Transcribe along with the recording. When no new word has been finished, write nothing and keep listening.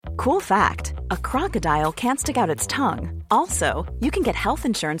Cool fact, a crocodile can't stick out its tongue. Also, you can get health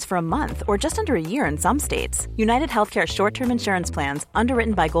insurance for a month or just under a year in some states. United Healthcare short-term insurance plans,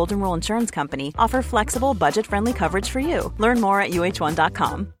 underwritten by Golden Rule Insurance Company, offer flexible, budget-friendly coverage for you. Learn more at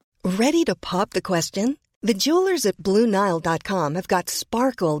uh1.com. Ready to pop the question? The jewelers at BlueNile.com have got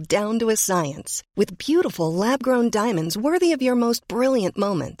sparkle down to a science with beautiful lab-grown diamonds worthy of your most brilliant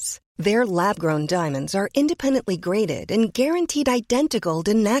moments. Their lab-grown diamonds are independently graded and guaranteed identical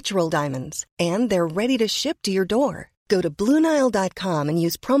to natural diamonds, and they're ready to ship to your door. Go to BlueNile.com and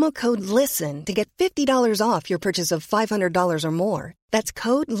use promo code LISTEN to get $50 off your purchase of $500 or more. That's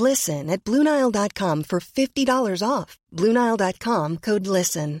code LISTEN at BlueNile.com for $50 off. BlueNile.com, code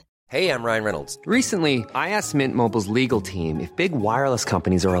LISTEN. Hey, I'm Ryan Reynolds. Recently, I asked Mint Mobile's legal team if big wireless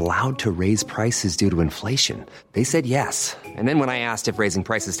companies are allowed to raise prices due to inflation. They said yes. And then when I asked if raising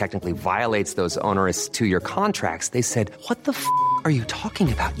prices technically violates those onerous two-year contracts, they said, "What the f*** are you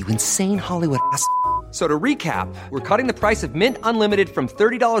talking about, you insane Hollywood ass?" So to recap, we're cutting the price of Mint Unlimited from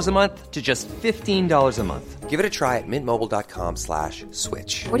 $30 a month to just $15 a month. Give it a try at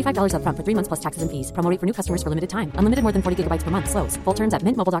mintmobile.com/switch. $45 up front for 3 months plus taxes and fees. Promo rate for new customers for limited time. Unlimited more than 40 gigabytes per month. Slows full terms at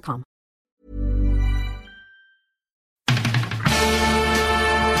mintmobile.com.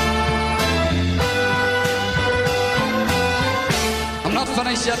 I'm not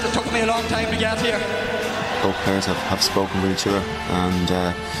finished yet. It took me a long time to get here. Both players have spoken with each other,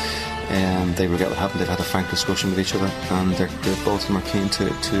 and they regret what happened. They've had a frank discussion with each other, and they're both of them are keen to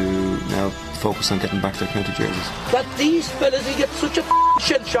now focus on getting back their county jerseys. That these fellas will get such a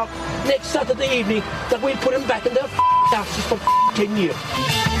shell shock next Saturday evening that we'll put them back in their asses for 10 years.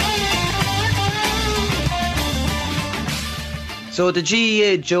 So the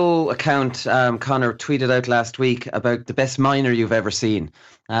GAA Joe account, Conor, tweeted out last week about the best minor you've ever seen.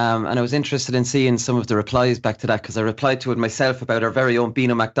 And I was interested in seeing some of the replies back to that, because I replied to it myself about our very own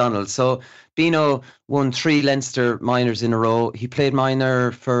Bino MacDonald. So Bino won 3 Leinster minors in a row. He played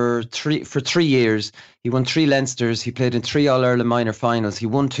minor for 3 years. He won 3 Leinsters. He played in 3 All-Ireland minor finals. He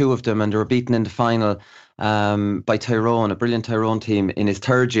won 2 of them, and they were beaten in the final by Tyrone, a brilliant Tyrone team, in his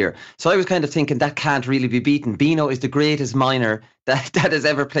 3rd year. So I was kind of thinking that can't really be beaten. Bino is the greatest minor that has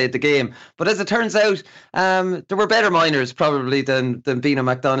ever played the game. But as it turns out, there were better minors probably than Bino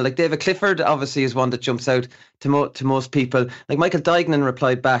MacDonald. Like David Clifford obviously is one that jumps out to most people. Like Michael Dignan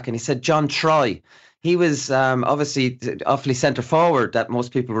replied back and he said John Troy. He was obviously Offaly centre forward that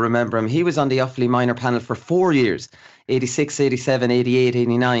most people remember him. He was on the Offaly minor panel for 4 years, 86, 87, 88,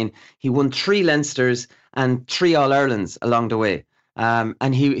 89. He won 3 Leinsters and 3 All-Irelands along the way.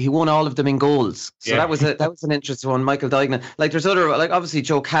 And he won all of them in goals. So that was an interesting one. Michael Dignan. Like there's other, like obviously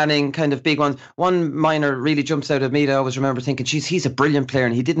Joe Canning, kind of big ones. One minor really jumps out at me that I always remember thinking, geez, he's a brilliant player,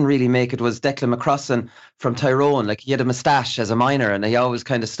 and he didn't really make it, was Declan McCrossan from Tyrone. Like he had a moustache as a minor and he always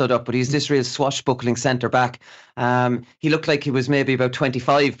kind of stood up, but he's this real swashbuckling centre back. He looked like he was maybe about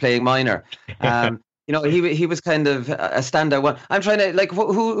 25 playing minor. You know, he was kind of a standout one. I'm trying to, like,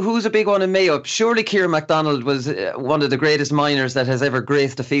 who's a big one in Mayo? Surely Kieran MacDonald was one of the greatest minors that has ever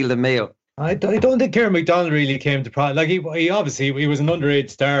graced the field in Mayo. I don't think Kieran MacDonald really came to pride. Like he obviously he was an underage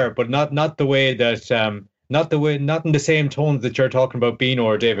star, but not the way that not in the same tones that you're talking about Bino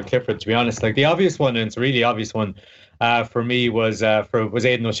or David Clifford. To be honest, like the obvious one, and it's a really obvious one for me was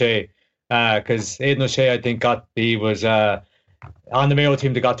Aidan O'Shea, because Aidan O'Shea I think was on the Mayo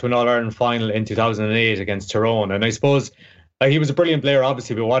team that got to an All-Ireland final in 2008 against Tyrone. And I suppose he was a brilliant player,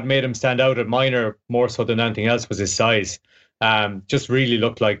 obviously, but what made him stand out at minor more so than anything else was his size. Just really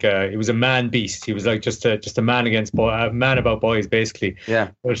looked like he was a man beast. He was like just a man a man about boys, basically.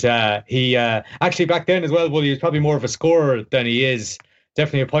 Yeah. But he actually back then as well, he was probably more of a scorer than he is.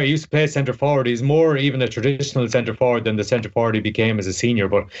 Definitely a point. He used to play centre forward. He's more even a traditional centre forward than the centre forward he became as a senior.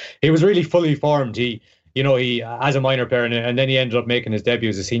 But he was really fully formed. He as a minor player, and then he ended up making his debut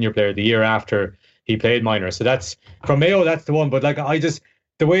as a senior player the year after he played minor. So that's from Mayo. That's the one. But like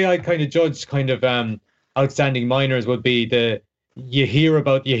the way I kind of judge outstanding minors would be you hear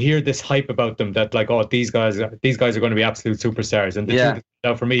this hype about them that like, oh, these guys are going to be absolute superstars. And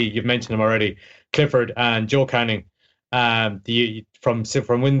now for me, you've mentioned them already, Clifford and Joe Canning. From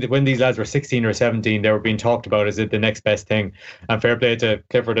when these lads were 16 or 17, they were being talked about as the next best thing. And fair play to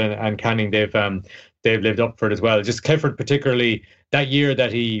Clifford and Canning, they've lived up for it as well. Just Clifford, particularly that year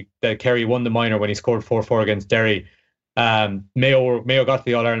that Kerry won the minor when he scored 4-4 against Derry. Mayo got to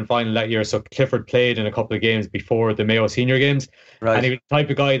the All-Ireland final that year, so Clifford played in a couple of games before the Mayo senior games. Right. And he was the type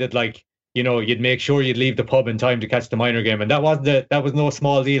of guy that, like, you'd make sure you'd leave the pub in time to catch the minor game, and that was no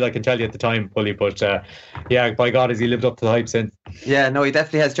small deal, I can tell you at the time, Pully. But by God, has he lived up to the hype since? Yeah, no, he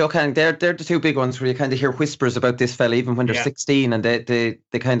definitely has. Joe Canning, they're the two big ones where you kind of hear whispers about this fella, even when they're 16, and they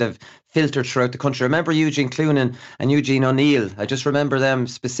kind of filter throughout the country. I remember Eugene Clunan and Eugene O'Neill. I just remember them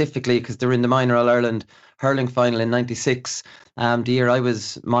specifically because they were in the minor All-Ireland hurling final in '96, the year I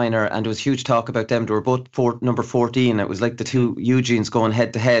was minor, and there was huge talk about them. They were both number 14. It was like the two Eugenes going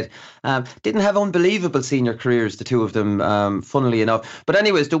head to head. Didn't have unbelievable senior careers, the two of them, funnily enough. But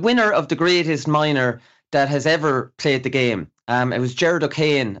anyways, the winner of the greatest minor that has ever played the game, it was Gerard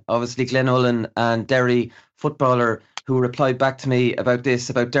O'Kane, obviously Glenullen and Derry footballer, who replied back to me about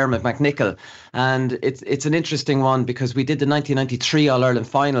Dermot McNicholl. And it's an interesting one because we did the 1993 All-Ireland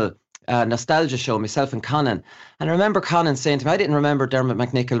final nostalgia show, myself and Conan. And I remember Conan saying to me, I didn't remember Dermot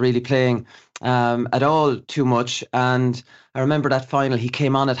McNicholl really playing at all too much. And I remember that final, he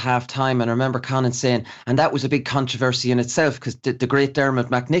came on at half time, and I remember Conan saying, and that was a big controversy in itself because the great Dermot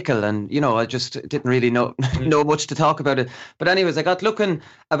McNicholl, and I just didn't really know much to talk about it. But anyways, I got looking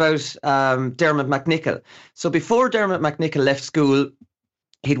about Dermot McNicholl. So before Dermot McNicholl left school,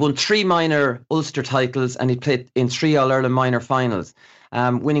 he'd won 3 minor Ulster titles, and he'd played in 3 All-Ireland minor finals.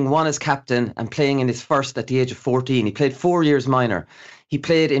 Winning 1 as captain and playing in his first at the age of 14. He played 4 years minor. He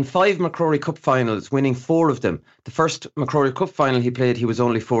played in 5 McCrory Cup finals, winning 4 of them. The first McCrory Cup final he played, he was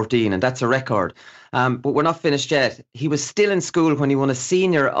only 14, and that's a record. But we're not finished yet. He was still in school when he won a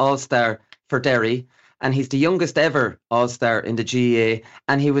senior All-Star for Derry, and he's the youngest ever All-Star in the GAA,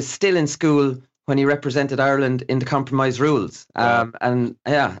 and he was still in school when he represented Ireland in the compromise rules. And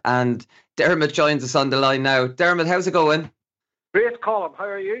Dermot joins us on the line now. Dermot, how's it going? Great, Colin. How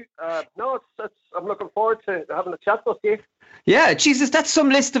are you? I'm looking forward to having a chat with you. Yeah, Jesus, that's some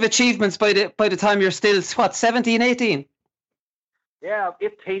list of achievements by the time you're still, 17, 18? Yeah,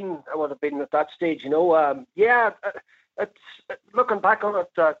 18 I would have been at that stage, it's looking back on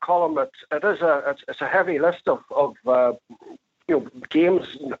it, Colin, it's a heavy list of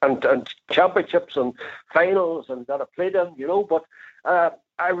games and championships and finals and that I played in, but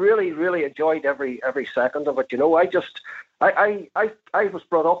I really, really enjoyed every second of it. I was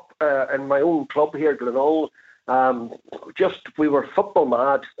brought up in my own club here, Glenolm. We were football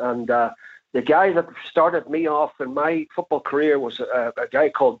mad, and the guy that started me off in my football career was a guy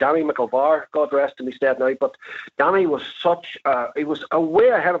called Danny McElvar, God rest him, he's dead now. But Danny was he was way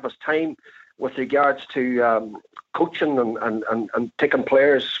ahead of his time with regards to coaching and taking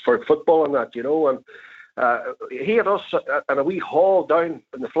players for football and that, and he had us in a wee hall down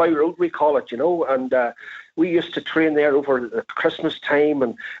in the Fly Road, we call it, and we used to train there over the Christmas time,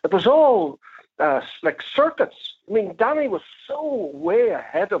 and it was all like circuits. I mean, Danny was so way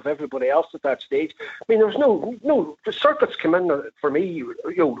ahead of everybody else at that stage. I mean, there was the circuits came in for me,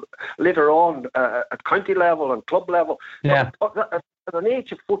 later on at county level and club level. Yeah. But at an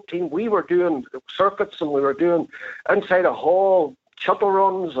age of 14, we were doing circuits, and we were doing inside a hall shuttle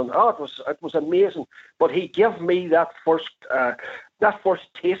runs, and it was amazing. But he gave me that first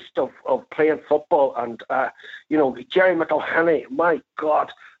taste of playing football, and Jerry McElhenney, my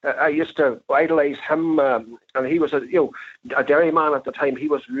God, I used to idolise him, and he was a Derry man at the time. He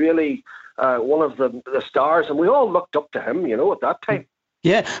was really one of the stars, and we all looked up to him, at that time.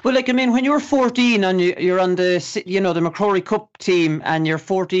 Yeah, well, when you were 14 and you're on the McCrory Cup team, and you're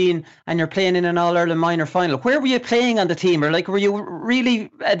 14 and you're playing in an All-Ireland minor final, where were you playing on the team? Or were you really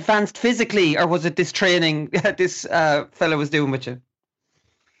advanced physically, or was it this training this fella was doing with you?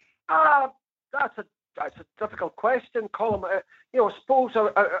 That's a difficult question, Colin. I suppose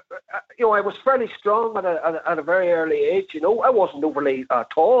I was fairly strong at a very early age. I wasn't overly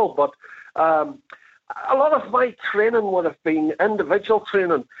tall, but a lot of my training would have been individual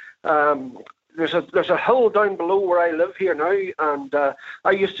training. There's a hill down below where I live here now, and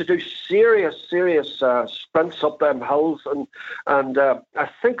I used to do serious sprints up them hills, and I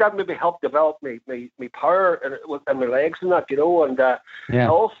think that maybe helped develop me power in my legs and that, and I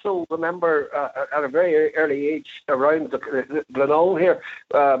also remember at a very early age around the Glenolm here,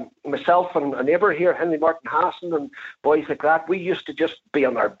 myself and a neighbour here, Henry Martin Hassan, and boys like that, we used to just be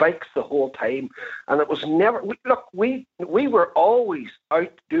on our bikes the whole time, and it was never, we were always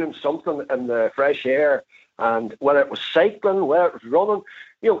out doing something in the fresh air, and whether it was cycling, whether it was running,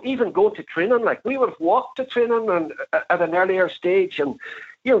 even going to training, like we would have walked to training and at an earlier stage, and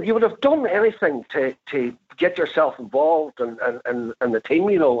you would have done anything to get yourself involved in the team,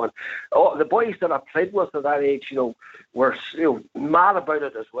 and all the boys that I played with at that age, were mad about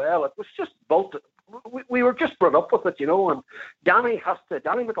it as well. It was just built. We were just brought up with it, and Danny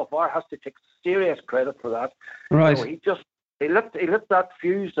McElvar has to take serious credit for that. Right. He just He lit that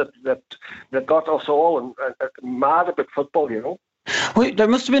fuse that got us all mad about football, you know. Well, there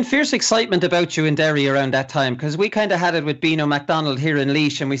must have been fierce excitement about you in Derry around that time, because we kind of had it with Beano MacDonald here in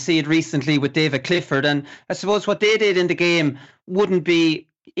Laois, and we see it recently with David Clifford. And I suppose what they did in the game wouldn't be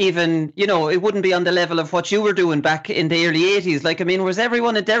even, it wouldn't be on the level of what you were doing back in the early 80s. Like, I mean, was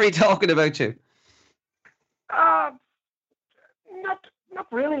everyone in Derry talking about you? Not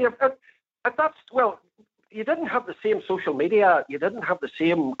really. Well, you didn't have the same social media. You didn't have the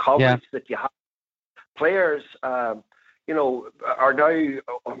same coverage that you have. Players, are now, you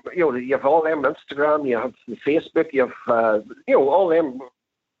have all them Instagram, you have Facebook, you have, all them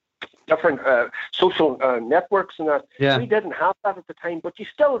different social networks and that. Yeah. We didn't have that at the time, but you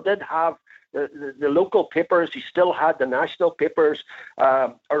still did have the local papers. You still had the national papers.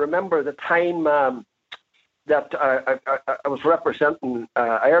 I remember the time that I was representing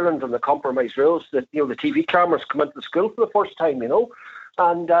Ireland in the Compromise Rules, that the TV cameras come into the school for the first time,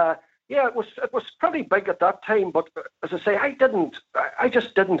 and it was pretty big at that time. But as I say, I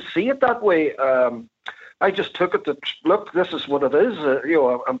just didn't see it that way. I just took it that, look, this is what it is.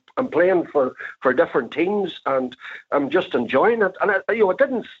 I'm playing for different teams, and I'm just enjoying it. And I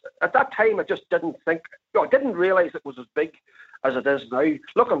didn't at that time. I just didn't think. I didn't realise it was as big as it is now.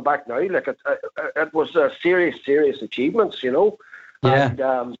 Looking back now, like it was a serious achievements, Yeah.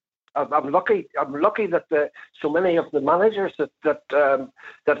 And I'm lucky that so many of the managers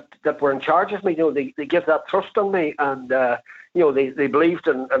that were in charge of me, they give that trust on me, and they believed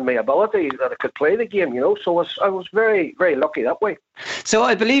in my ability, that I could play the game, So I was very, very lucky that way. So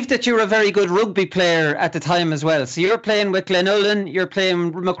I believe that you were a very good rugby player at the time as well. So you're playing with Glenullen, you're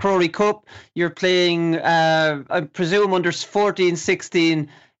playing McCrory Cup, you're playing, I presume, under 14, 16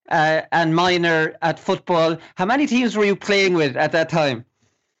 and minor at football. How many teams were you playing with at that time?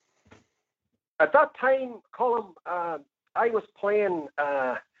 At that time, Colin, I was playing,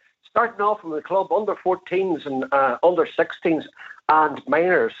 starting off in the club, under 14s and under 16s and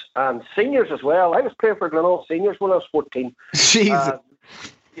minors and seniors as well. I was playing for Glenullen seniors when I was 14. Jesus.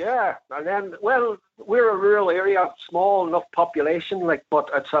 Yeah, and then, well, we're a rural area, small enough population, but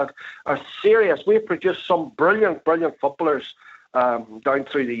it's a serious. We've produced some brilliant footballers down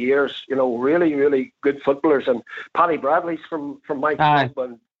through the years. Really, really good footballers. And Paddy Bradley's from my club,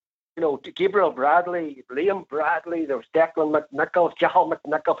 and Gabriel Bradley, Liam Bradley, there was Declan McNicholl, Cal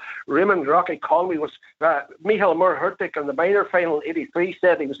McNicholl, Raymond Rocky Conway, was Michael Moore-Hurtig in the minor final in '83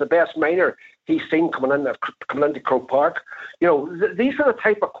 said he was the best minor he's seen coming into Croke Park. These are the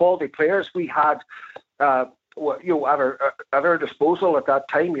type of quality players we had at our disposal at that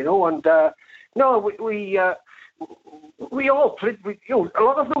time, and we all played. A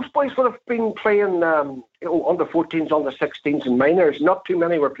lot of those boys would have been playing, under 14s, under 16s, and minors. Not too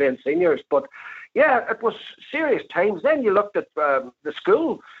many were playing seniors, but yeah, it was serious times. Then you looked at the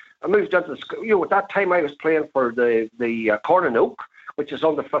school. I moved into the school. At that time, I was playing for the Cornan Oak, which is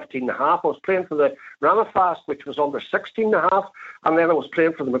under 15 and a half. I was playing for the Ramafast, which was under 16 and a half, and then I was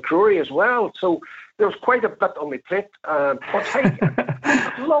playing for the McCrory as well. So there was quite a bit on my plate. But hey,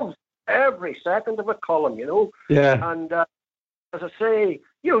 I loved every second of it, Colin, Yeah. And as I say,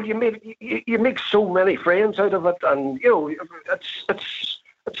 you make so many friends out of it, and it's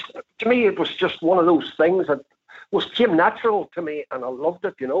to me, it was just one of those things that came natural to me, and I loved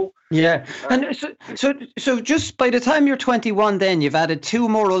it, Yeah, and so just by the time you're 21, then you've added 2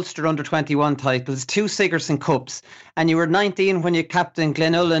 more Ulster under 21 titles, 2 Sigerson Cups, and you were 19 when you captained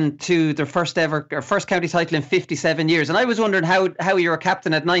Glenullen to their first county title in 57 years. And I was wondering how you were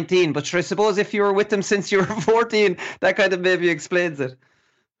captain at 19, but I suppose if you were with them since you were 14, that kind of maybe explains it.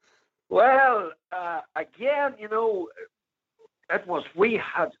 Well, again, it was, we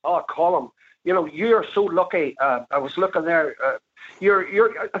had, Colin, you're so lucky. I was looking there.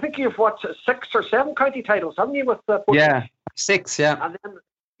 I think you've 6 or 7 county titles, haven't you? With 6, yeah. And then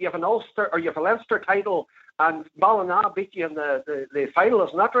you have an Ulster, or you have a Leinster title, and Ballina beat you in the final.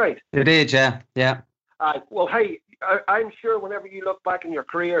 Isn't that right? It is, yeah. Well, hey, I'm sure whenever you look back in your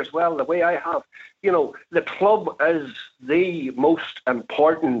career as well, the way I have, the club is the most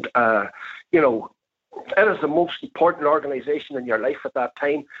important. It is the most important organisation in your life at that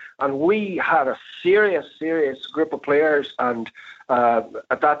time, and we had a serious group of players, and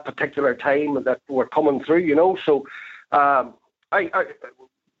at that particular time that were coming through, So I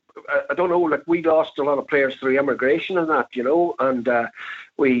don't know. Like, we lost a lot of players through immigration and that, and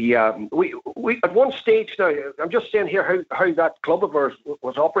we at one stage now. I'm just saying here how that club of ours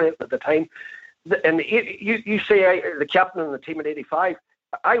was operating at the time. And you say the captain in the team in '85.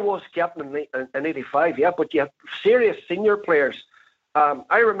 I was captain in '85, yeah, but you had serious senior players.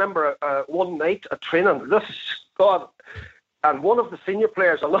 I remember one night at training. This is God. And one of the senior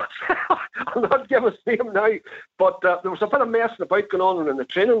players, I'll not give his name now, but there was a bit of messing about going on in the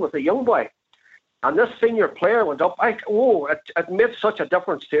training with a young boy. And this senior player went up. It made such a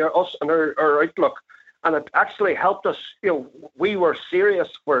difference to us and our outlook. And it actually helped us. We were serious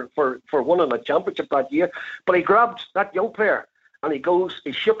for winning a championship that year. But he grabbed that young player and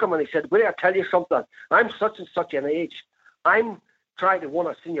he shook him and he said, "Will I tell you something? I'm such and such an age. I'm trying to win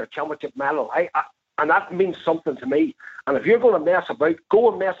a senior championship medal. And that means something to me. And if you're going to mess about, go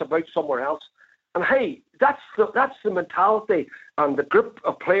and mess about somewhere else." And hey, that's the mentality and the group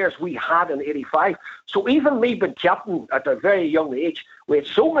of players we had in '85. So even me being captain at a very young age, we had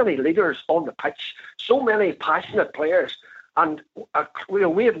so many leaders on the pitch, so many passionate players, and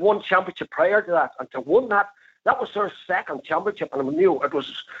we had won championship prior to that, and to win that was our second championship, and we knew it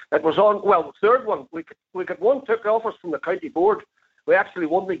was on. Well, the third one we could one took off us from the county board. We actually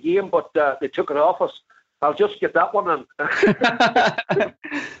won the game, but they took it off us. I'll just get that one in.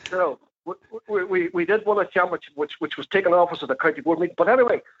 We did win a championship, which was taken off us at the county board meeting. But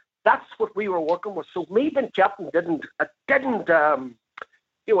anyway, that's what we were working with. So me being captain didn't. And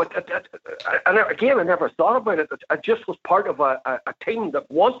again, I never thought about it. I just was part of a team that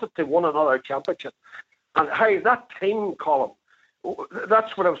wanted to win another championship. And hey, that team, Colin,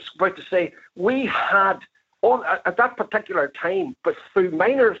 that's what I was about to say. We had at that particular time, but through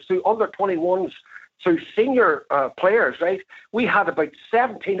minors, through under 21s, through senior players, right? We had about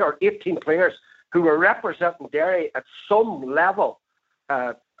 17 or 18 players who were representing Derry at some level,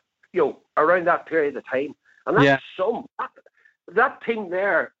 around that period of time. And that's that team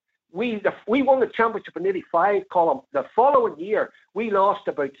there. We won the championship in '85, Colin. The following year, we lost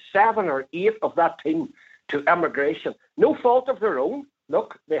about 7 or 8 of that team to emigration. No fault of their own.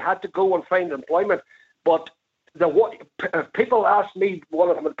 Look, they had to go and find employment. But people ask me, one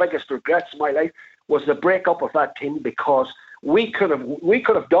of the biggest regrets in my life was the breakup of that team, because we could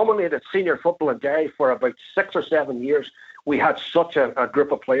have dominated senior football in Derry for about 6 or 7 years. We had such a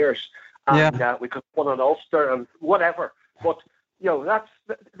group of players, and we could have won an Ulster and whatever. But that's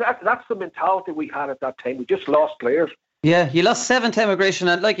the mentality we had at that time. We just lost players. Yeah, you lost 7 to emigration,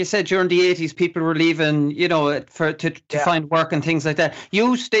 and like you said, during the 80s, people were leaving, to find work and things like that.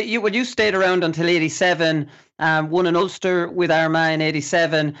 You stayed around until 87, won an Ulster with Armagh in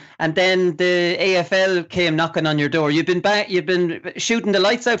 87, and then the AFL came knocking on your door. You've been shooting the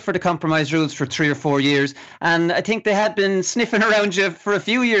lights out for the compromise rules for 3 or 4 years, and I think they had been sniffing around you for a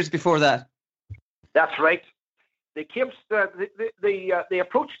few years before that. That's right. They came. They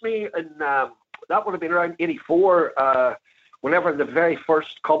approached me in. That would have been around 84, whenever the very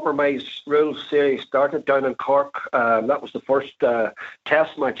first compromise rules series started down in Cork. That was the first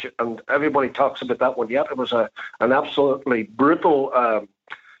test match, and everybody talks about that one yet. It was an absolutely brutal,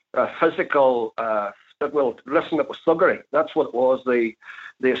 physical, it was thuggery. That's what it was. The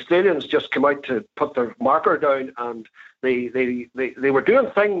Australians just came out to put their marker down, and they were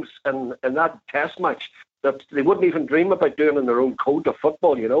doing things in that test match that they wouldn't even dream about doing in their own code of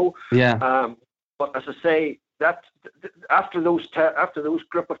football, Yeah. But as I say, that after those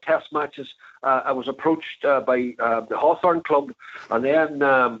group of test matches, I was approached by the Hawthorn Club, and then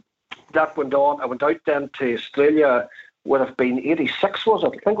that went on. I went out then to Australia. Would have been 86, was it? I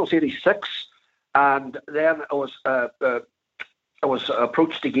think it was 86, and then I was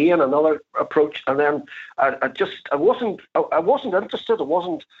approached again, another approach, and then I wasn't interested. I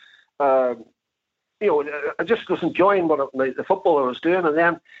wasn't. I just was enjoying the football I was doing, and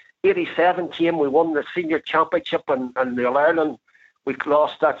then 87 came. We won the senior championship in the All-Ireland. We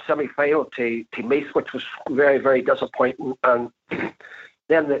lost that semi-final to Meath, which was very, very disappointing. And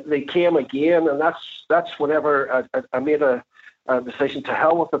then they came again, and that's whenever I made a decision to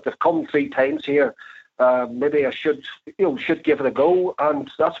hell with it. They've come 3 times here. Maybe I should give it a go, and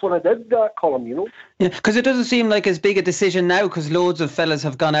that's what I did, Colin. Yeah, because it doesn't seem like as big a decision now, because loads of fellas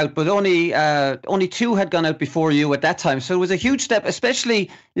have gone out, but only 2 had gone out before you at that time. So it was a huge step, especially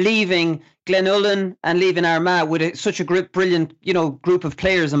leaving Glenullen and leaving Armagh with such a brilliant, group of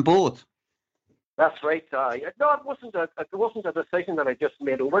players in both. That's right. No, it wasn't a decision that I just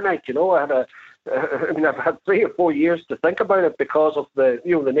made overnight. I've had 3 or 4 years to think about it because of the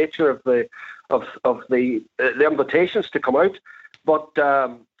nature of the invitations to come out. But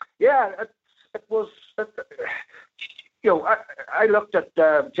it was. I looked at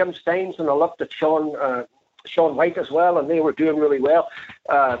Jim Steins, and I looked at Sean White as well, and they were doing really well.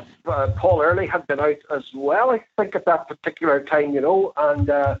 Paul Early had been out as well, I think, at that particular time,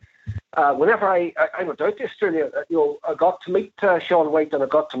 and. Whenever I went out to Australia, I got to meet Sean White, and I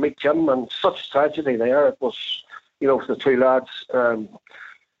got to meet Jim, and such tragedy there. It was, the 2 lads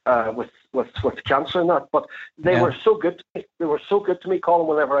cancer and that. But they were so good to me. They were so good to me, Colin,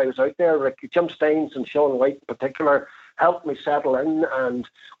 whenever I was out there. Like Jim Steins and Sean White in particular helped me settle in and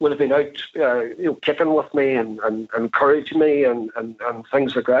would have been out kicking with me and encouraging me and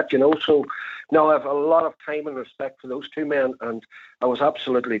things like that, So now I have a lot of time and respect for those two men, and I was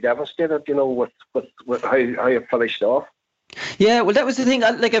absolutely devastated, with how it finished off. Yeah, well, that was the thing.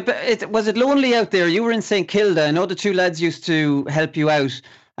 Was it lonely out there? You were in St Kilda. I know the two lads used to help you out,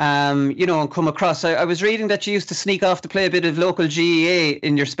 and come across. I was reading that you used to sneak off to play a bit of local GAA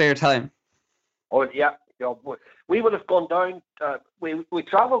in your spare time. Oh, yeah. We would have gone down. We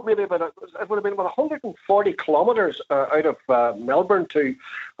travelled maybe it would have been about 140 kilometres out of Melbourne to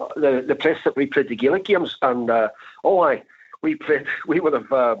the place that we played the Gaelic games, and we would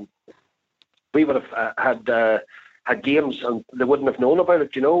have had games, and they wouldn't have known about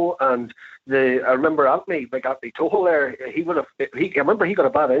it, And I remember Anthony Toll there. I remember he got a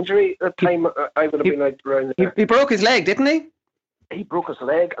bad injury at the time. I would have been out around there. He broke his leg, didn't he? He broke his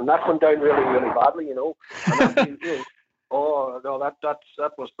leg, and that went down really, really badly, And oh no, that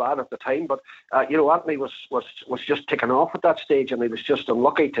was bad at the time. But Anthony was just ticking off at that stage, and he was just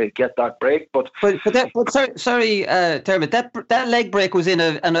unlucky to get that break. But sorry, Dermot, that leg break was in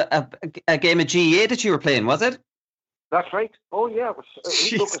a game of GAA that you were playing, was it? That's right. Oh yeah,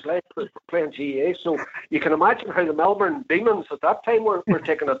 he broke his leg playing GAA. So you can imagine how the Melbourne Demons at that time were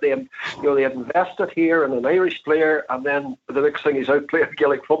taking it. They had invested here in an Irish player, and then the next thing he's out playing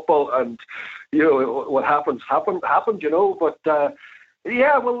Gaelic football, and what happened. But but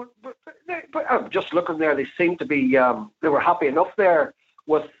I'm just looking there. They seemed to be. They were happy enough there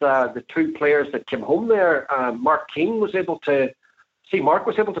with the two players that came home there. Mark Keane was able to. Mark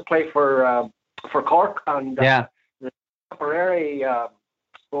was able to play for Cork, and Tipperary,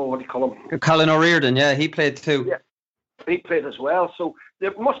 what do you call him? Colin O'Riordan, he played too. Yeah, he played as well. So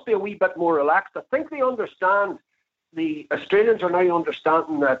there must be a wee bit more relaxed. I think they understand. The Australians are now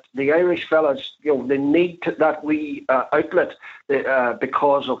understanding that the Irish fellas, they need that wee outlet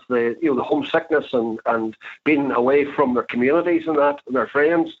because of the homesickness and being away from their communities and that and their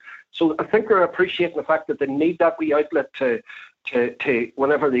friends. So I think they're appreciating the fact that they need that wee outlet to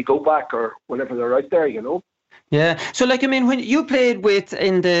whenever they go back or whenever they're out there, Yeah. So, when you played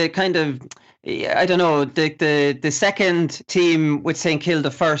in the kind of, I don't know, the second team with St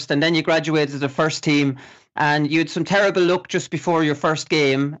Kilda first, and then you graduated to the first team, and you had some terrible luck just before your first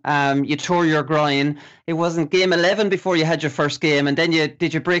game. You tore your groin. It wasn't game 11 before you had your first game, and then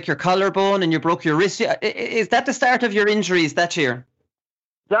did you break your collarbone and you broke your wrist? Is that the start of your injuries that year?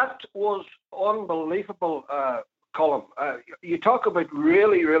 That was unbelievable, Colin. You talk about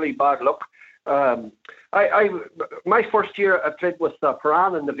really, really bad luck. My first year I played with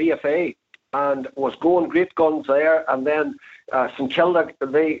Paran in the VFA and was going great guns there, and then St Kilda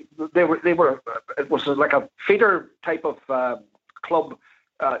they were it was like a feeder type of club.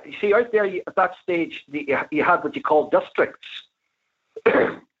 You see, out there at that stage you had what you call districts,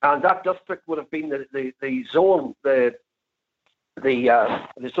 and that district would have been the zone the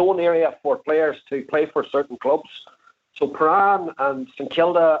zone area for players to play for certain clubs. So Paran and St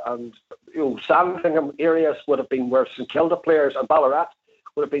Kilda and Sandringham areas would have been where St Kilda players, and Ballarat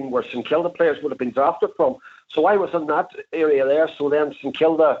would have been where St Kilda players would have been drafted from. So I was in that area there. So then St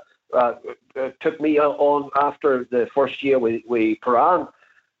Kilda took me on after the first year with Paran,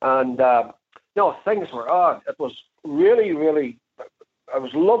 and things were odd. It was really, really. I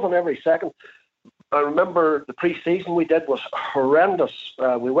was loving every second. I remember the pre-season we did was horrendous.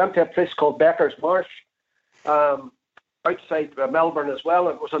 We went to a place called Becker's Marsh. Outside Melbourne as well.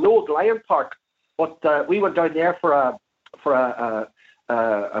 It was an old lion park, but we went down there for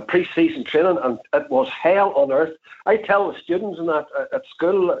a pre-season training, and it was hell on earth. I tell the students in that at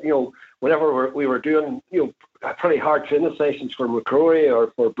school, whenever we were doing pretty hard training sessions for Macrory or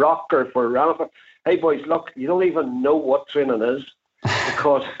for Brock or for Ranelagh, hey boys, look, you don't even know what training is,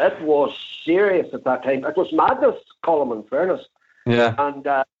 because it was serious at that time. It was madness, Colin, in fairness. Yeah. And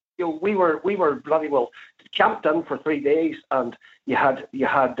we were bloody well camped in for 3 days, and you got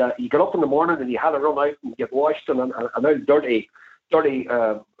up in the morning and you had to run out and get washed in an old dirty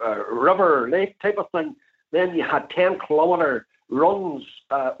river lake type of thing. Then you had 10-kilometre runs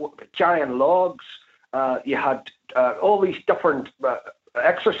carrying logs. You had all these different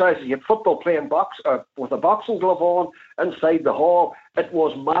exercises. You had football playing box with a boxing glove on inside the hall. It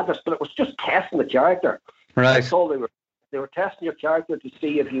was madness, but it was just testing the character. Right. That's all they were testing your character to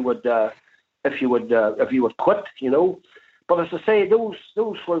see if you would quit, But as I say, those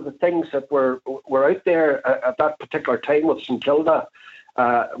were the things that were out there at that particular time with St Kilda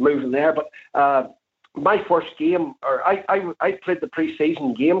moving there. But my first game, or I played the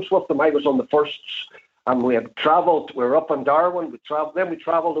pre-season games with them. I was on the firsts, and we had travelled. We were up in Darwin. We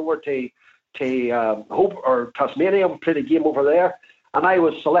travelled over to Hope or Tasmania. We played a game over there, and I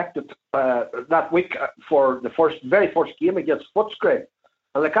was selected that week for the very first game against Footscray.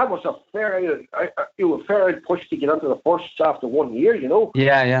 And like that was a fair push to get into the firsts after 1 year, you know.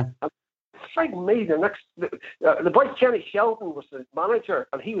 Yeah. And it's like me. The boy Kenny Sheldon was the manager,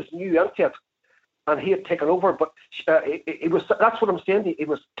 and he was new into it, and he had taken over. But it was, that's what I'm saying. It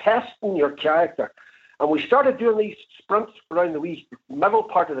was testing your character, and we started doing these sprints around the wee middle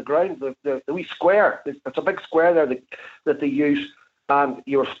part of the ground, the wee square. It's a big square there that they use, and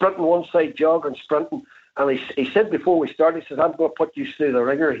you were sprinting one side, jogging, sprinting. And he said before we started, he says, I'm going to put you through the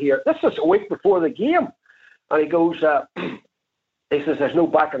ringer here. This is a week before the game. And he goes, he says, there's no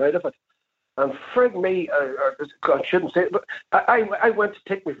backing out of it. And frig me, I shouldn't say it, but I went to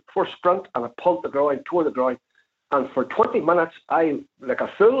take my first sprint, and I pulled the groin, tore the groin. And for 20 minutes, I, like a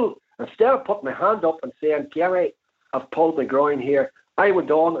fool, instead of putting my hand up and saying, Gary, I've pulled my groin here, I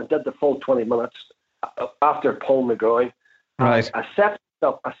went on and did the full 20 minutes after pulling my groin. Right. I set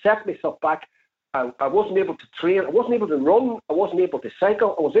myself back. I wasn't able to train. I wasn't able to run. I wasn't able to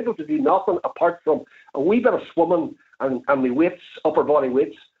cycle. I was able to do nothing apart from a wee bit of swimming and my weights, upper body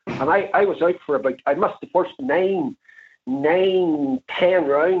weights. And I was out for about, I missed the first 10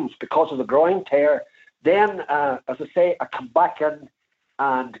 rounds because of the groin tear. Then, as I say, I come back in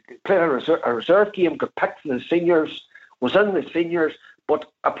and played a reserve game, got picked for the seniors, was in the seniors, but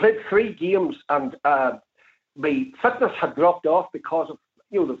I played 3 games, and my fitness had dropped off because of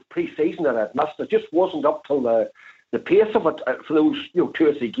the pre-season that I'd missed. It just wasn't up till the pace of it for those 2 or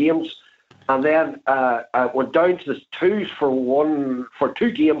 3 games. And then I went down to the 2s for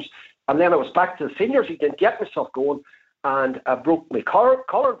 2 games, and then I was back to the seniors. I didn't get myself going, and I broke my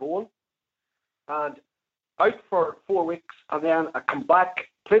collarbone, and out for 4 weeks. And then I come back,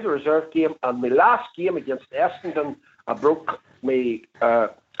 played the reserve game, and my last game against Essendon, I broke my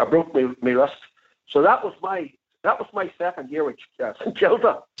wrist. So that was my second year with St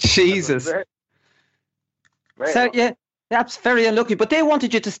Kilda. Jesus. Yeah, that's very unlucky. But they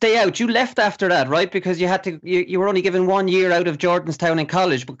wanted you to stay out. You left after that, right? Because you were only given 1 year out of Jordanstown in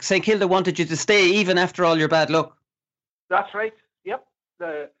college. But St Kilda wanted you to stay even after all your bad luck. That's right. Yep.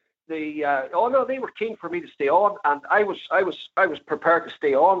 They were keen for me to stay on, and I was prepared to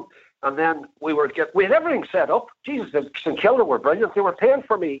stay on. And then we had everything set up. Jesus, St Kilda were brilliant. They were paying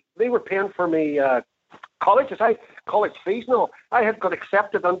for me. Colleges, college fees now. I had got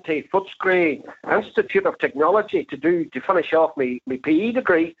accepted into Footscray Institute of Technology to finish off my PE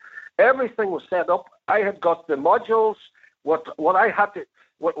degree. Everything was set up. I had got the modules. What I had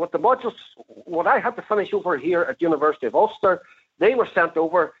to finish over here at University of Ulster, they were sent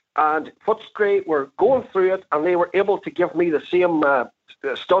over, and Footscray were going through it, and they were able to give me the same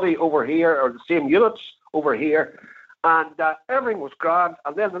study over here, or the same units over here. And everything was grand.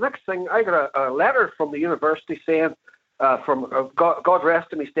 And then the next thing, I got a letter from the university saying, from God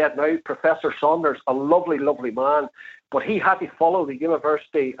rest him, he's dead now, Professor Saunders, a lovely, lovely man, but he had to follow the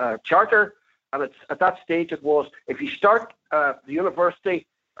university charter. And at that stage it was, if you start the university,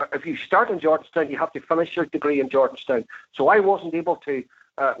 if you start in Jordanstown, you have to finish your degree in Jordanstown. So I wasn't able to,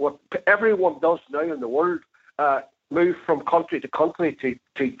 what everyone does now in the world, move from country to country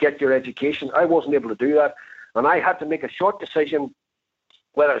to get your education. I wasn't able to do that. And I had to make a short decision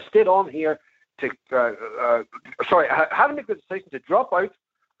whether I stayed on here I had to make the decision to drop out.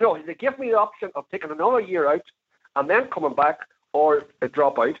 No, they gave me the option of taking another year out and then coming back, or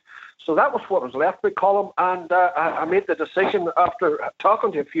drop out. So that was what was left with Colm, and I made the decision after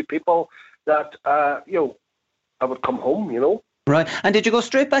talking to a few people that I would come home. Right. And did you go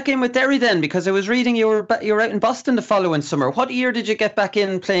straight back in with Derry then? Because I was reading you were out in Boston the following summer. What year did you get back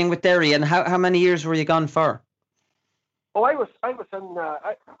in playing with Derry, and how many years were you gone for? Oh, I was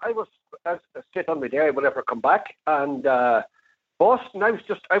straight on with Derry whenever I come back, and Boston.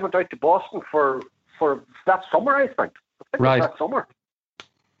 I went out to Boston for that summer. I think right. It was that summer.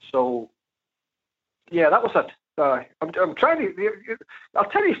 So yeah, that was it. I'm trying to. I'll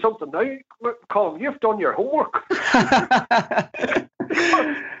tell you something now, Colm. You've done your homework.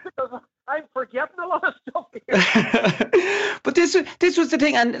 Because I'm forgetting a lot of stuff here. But this was the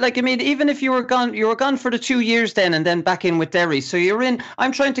thing, and even if you were gone for the 2 years then, and then back in with Derry. So you're in.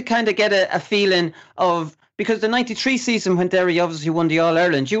 I'm trying to kind of get a feeling of, because the '93 season when Derry obviously won the All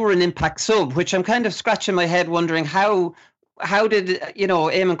Ireland, you were an impact sub, which I'm kind of scratching my head wondering how did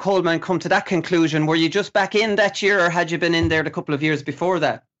Eamon Coleman come to that conclusion? Were you just back in that year, or had you been in there a couple of years before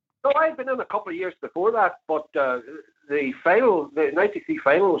that? No, I'd been in a couple of years before that, but the final, the 93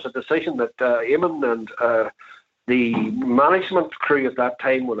 final was a decision that Eamon and the management crew at that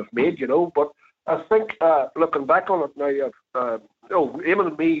time would have made, but I think looking back on it now, Eamon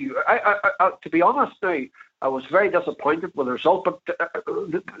and me, I, to be honest now, I was very disappointed with the result, but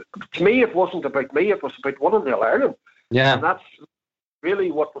to me it wasn't about me, it was about winning the All-Ireland. Yeah. And that's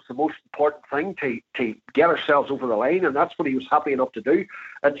really what was the most important thing, to get ourselves over the line, and that's what he was happy enough to do.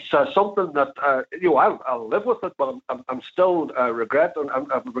 It's something that I'll live with it, but I'm still I'm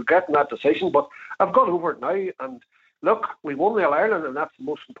regretting that decision. But I've got over it now, and look, we won the All-Ireland, and that's the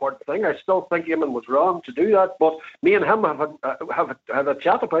most important thing. I still think Eamon was wrong to do that, but me and him have had a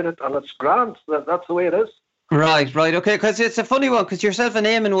chat about it, and it's grand. That's the way it is. Right, okay, because it's a funny one, because yourself and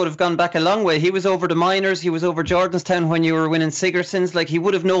Eamon would have gone back a long way. He was over the minors, he was over Jordanstown when you were winning Sigersons, like he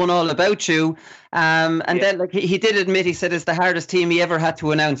would have known all about you. Then like he did admit, he said it's the hardest team he ever had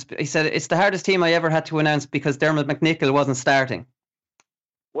to announce. He said it's the hardest team I ever had to announce because Dermot McNicholl wasn't starting.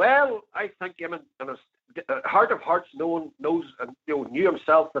 Well, I think Eamon, in his heart of hearts, knew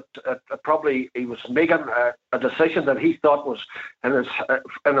himself that probably he was making a decision that he thought was in his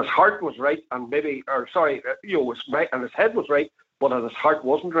heart was right, and was right, and his head was right, but his heart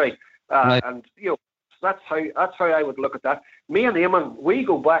wasn't right. Right. And that's how I would look at that. Me and Eamon, we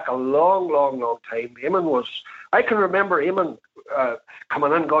go back a long time. I can remember Eamon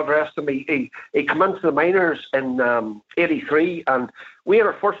coming in, God rest him. He came into the minors in '83, and we had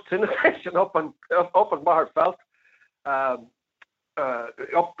our first training session up in Maherfelt, up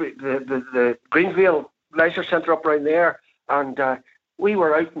the Greenvale Leisure Centre up around there, and we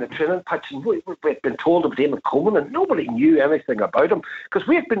were out in the training pitch, and we'd been told about Eamon Coleman, and nobody knew anything about him because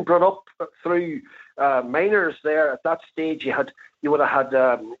we had been brought up through minors there. At that stage, you would have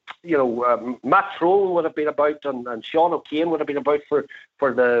had Matt Troll would have been about, and Sean O'Kane would have been about for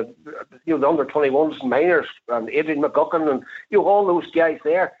the the under-21s and minors, and Adrian McGuckin, and all those guys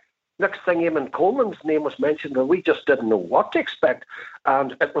there. Next thing, Eamon Coleman's name was mentioned, and we just didn't know what to expect.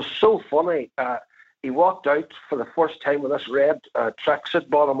 And it was so funny. He walked out for the first time with this red tracksuit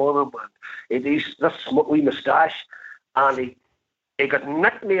bottom on him, and this wee moustache, and he got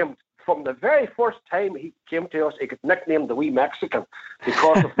nicknamed. From the very first time he came to us, he got nicknamed the Wee Mexican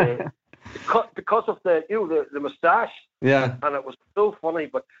because of the the moustache. Yeah, and it was so funny.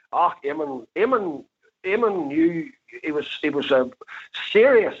 But Eamon knew he was a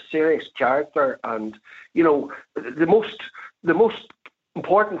serious character, and the most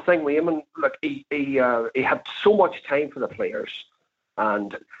important thing with Eamon, like he had so much time for the players,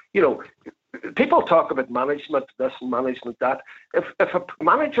 and people talk about management this and management that. If a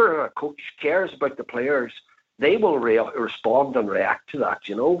manager or a coach cares about the players, they will respond and react to that,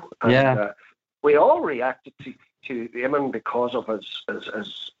 And, we all reacted to Eamon because of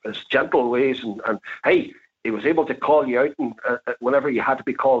his gentle ways, and hey, he was able to call you out and whenever you had to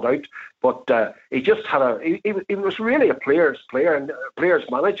be called out. But he just had he was really a player's player and a player's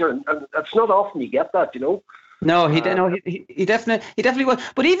manager, and it's not often you get that, No, he definitely was.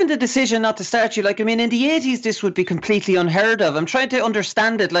 But even the decision not to start you, in the 80s, this would be completely unheard of. I'm trying to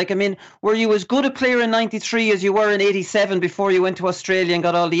understand it. Were you as good a player in '93 as you were in '87 before you went to Australia and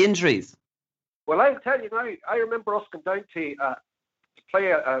got all the injuries? Well, I'll tell you now, I remember us going down to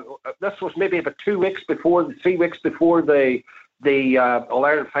play, this was maybe about 3 weeks before the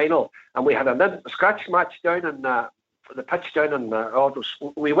All-Ireland final, and we had a scratch match down in the pitch down in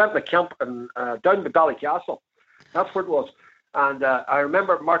we went to camp and down to Ballycastle. That's where it was. And I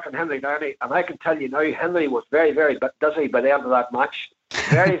remember marking Henry Downey, and I can tell you now, Henry was very, very dizzy by the end of that match.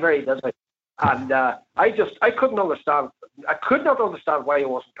 Very, very dizzy. And I couldn't understand. I could not understand why he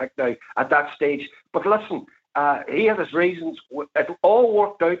wasn't picked now at that stage. But listen, he had his reasons. It all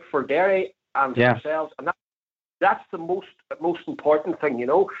worked out for Derry and themselves, and that's the most important thing,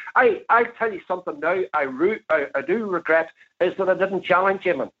 I'll tell you something now. I do regret is that I didn't challenge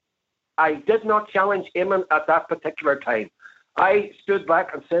Eamon. I did not challenge Eamon at that particular time. I stood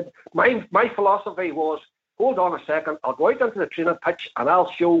back and said my philosophy was, hold on a second, I'll go out into the training pitch and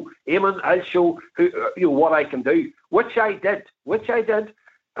I'll show Eamon, I'll show what I can do, which I did.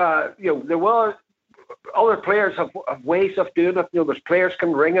 There were other players have ways of doing it. There's players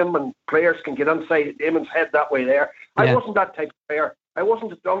can ring him and players can get inside Eamon's head that way there. Yeah. I wasn't that type of player. I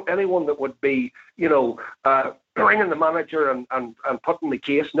wasn't anyone that would be, ringing the manager and putting the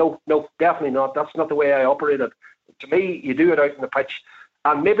case. No, definitely not. That's not the way I operated. To me, you do it out in the pitch.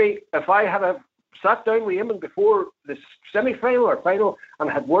 And maybe if I had sat down with Eamon before the semi-final or final and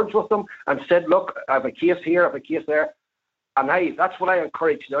had words with him and said, look, I have a case here, I have a case there, and that's what I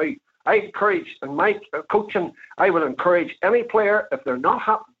encourage now. I encourage, in my coaching, I would encourage any player, if they're not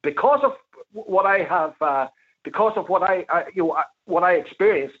happy, because of what I have because of what I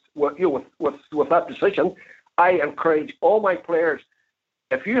experienced with that decision, I encourage all my players,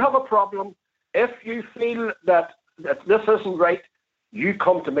 if you have a problem, if you feel that this isn't right, you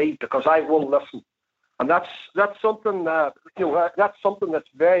come to me because I will listen. And that's something that's something that's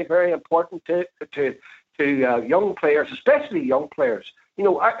very, very important to young players, especially young players.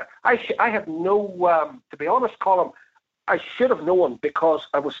 I have no, to be honest, Colin, I should have known because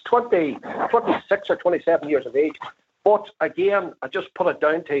I was 26 or 27 years of age. But again, I just put it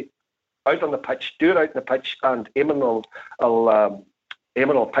down to out on the pitch, do it out on the pitch, and Eamon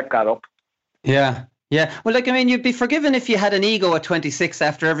will pick that up. Yeah. Yeah, well, you'd be forgiven if you had an ego at 26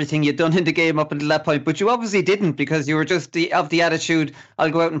 after everything you'd done in the game up until that point, but you obviously didn't because you were just of the attitude,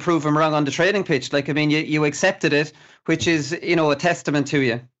 I'll go out and prove them wrong on the training pitch. You accepted it, which is, a testament to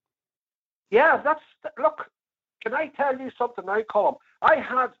you. Yeah, look, can I tell you something now, Colin? I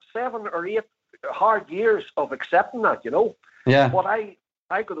had 7 or 8 hard years of accepting that, Yeah. But I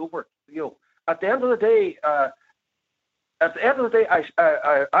got over it, At the end of the day,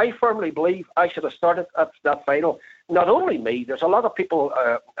 I firmly believe I should have started at that final. Not only me, there's a lot of people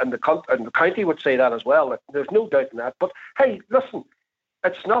in the county would say that as well. There's no doubt in that. But hey, listen,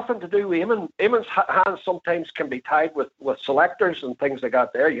 it's nothing to do with Eamon. Eamon's hands sometimes can be tied with selectors and things like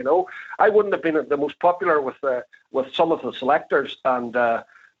that. There, I wouldn't have been the most popular with some of the selectors, and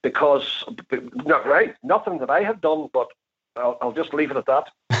because nothing that I have done, but I'll just leave it at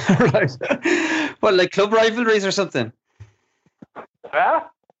that. Right. Well, like club rivalries or something.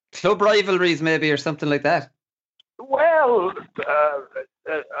 Club rivalries maybe or something like that. Well,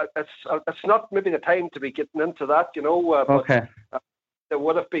 it's not maybe the time to be getting into that, Okay. But there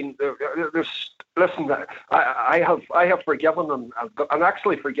would have been. Listen, I have forgiven and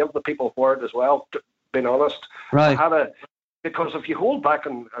actually forgive the people for it as well. Being honest, right? Because if you hold back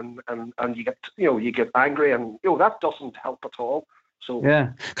and you get you get angry and that doesn't help at all. So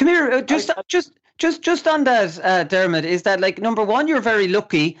yeah, come here. Just on that, Dermot, is that number one, you're very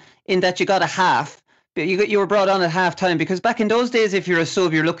lucky in that you got a half. You were brought on at half time because back in those days, if you're a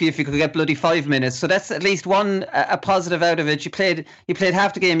sub, you're lucky if you could get bloody 5 minutes. So that's at least a positive out of it. You played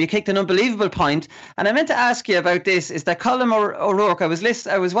half the game. You kicked an unbelievable point. And I meant to ask you about this. Is that Colm O'Rourke? I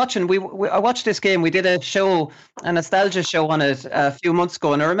watched this game. We did a nostalgia show on it a few months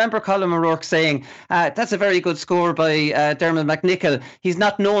ago, and I remember Colm O'Rourke saying that's a very good score by Dermot McNicholl. He's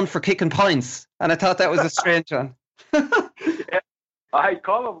not known for kicking points, and I thought that was a strange one. Yeah, I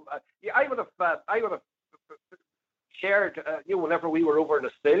call him. I would have shared, whenever we were over in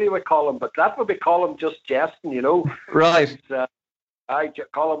Australia with Colm, but that would be Colm just jesting, Right. I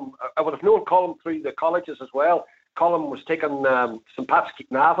would have known Colm through the colleges as well. Colm was taking St.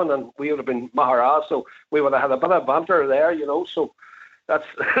 Patrick's Navan, and we would have been Maharaj, so we would have had a bit of banter there, So that's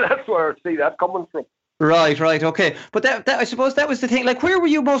where I see that coming from. Right, okay. But that I suppose that was the thing. Where were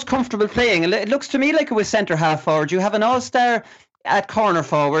you most comfortable playing? It looks to me like it was centre half forward. You have an all-star at corner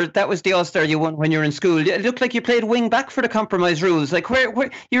forward. That was the all-star you won when you were in school. It looked like you played wing back for the compromise rules. Where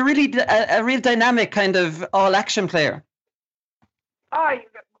you're really a real dynamic kind of all-action player.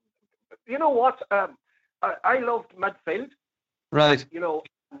 You know what? I loved midfield. Right. And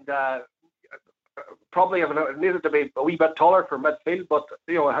probably I needed to be a wee bit taller for midfield, but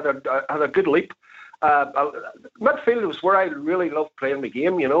I had a good leap. Midfield was where I really loved playing the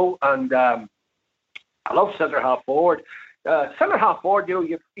game, and I love centre half forward. Centre half forward,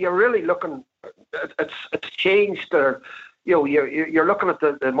 you're really looking. It's changed. You're looking at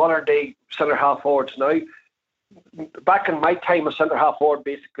the modern day centre half forwards now. Back in my time, a centre half forward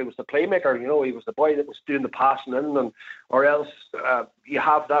basically was the playmaker. He was the boy that was doing the passing in, or else you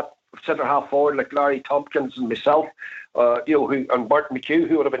have that centre half forward like Larry Tompkins and myself, and Martin McHugh,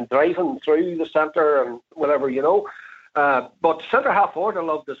 who would have been driving through the centre and whatever, But centre half forward I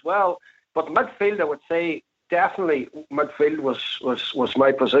loved as well. But midfield, I would say definitely midfield was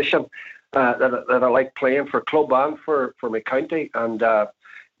my position that I liked playing for club and for my county. And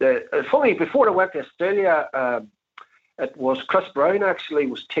it's funny, before I went to Australia, it was Chris Brown actually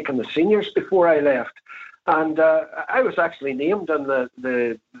was taking the seniors before I left. And I was actually named in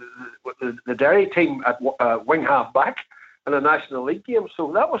the Derry team at wing half back in the National League game.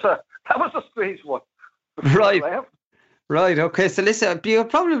 So that was a strange one. Right. Okay. So listen, you'll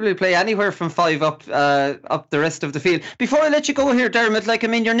probably play anywhere from 5 up the rest of the field. Before I let you go here, Dermot,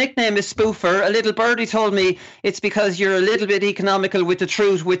 your nickname is Spoofer. A little birdie told me it's because you're a little bit economical with the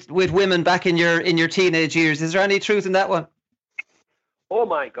truth with women back in your teenage years. Is there any truth in that one? Oh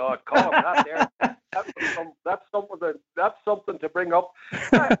my God, Colm, that there. That's something to bring up.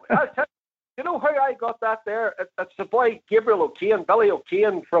 I'll tell you know how I got that there? It's the boy Gabriel O'Kane, Billy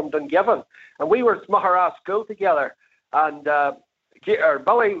O'Kane from Dungiven, and we were at Mahara School together. And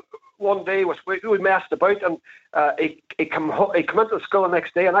Billy one day we messed about, and he come into school the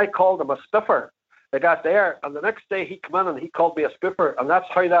next day, and I called him a spiffer. They got there, and the next day he came in and he called me a spiffer, and that's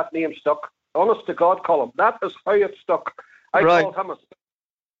how that name stuck. Honest to God, Colin, that is how it stuck. I called him a spiffer,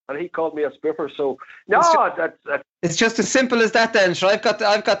 and he called me a spiffer. So no, it's just as simple as that. Then, sure. I've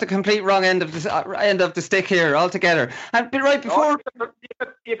got the complete wrong end of the stick here altogether. And right before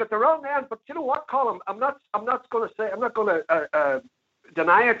you got the wrong end, but you know what, Colin? I'm not going to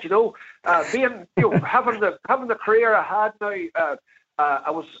deny it. You know, being having the career I had now.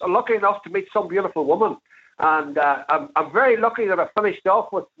 I was lucky enough to meet some beautiful woman, and I'm very lucky that I finished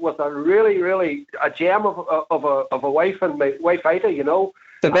off with a really a gem of a wife, and my wife Ida. You know,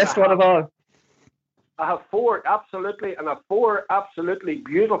 the best one of all. I have four absolutely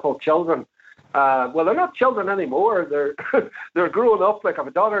beautiful children. Well, they're not children anymore. They're growing up. Like I have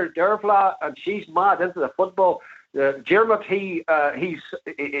a daughter, Dervla, and she's mad into the football. Dermot, he's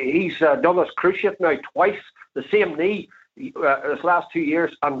done his cruciate now twice, the same knee. This last 2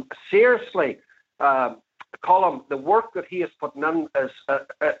 years, and seriously, Colin, the work that he is putting in is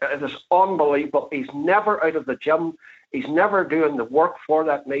unbelievable. He's never out of the gym. He's never doing the work for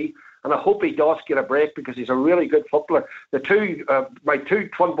that knee, and I hope he does get a break because he's a really good footballer. My two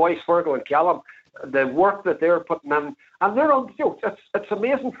twin boys, Fergal and Callum, the work that they're putting in, and they're on. It's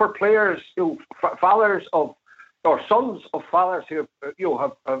amazing for players, fathers of or sons of fathers who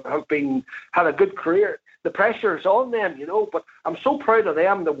have had a good career. The pressure is on them, but I'm so proud of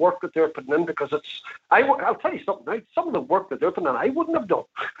them, the work that they're putting in, because I'll tell you something now, some of the work that they're putting in, I wouldn't have done.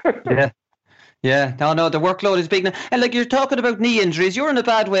 Yeah. No, the workload is big now. And like you're talking about knee injuries, you're in a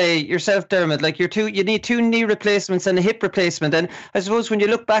bad way yourself, Dermot. Like you need 2 knee replacements and a hip replacement. And I suppose when you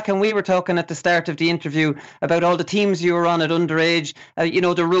look back, and we were talking at the start of the interview about all the teams you were on at underage,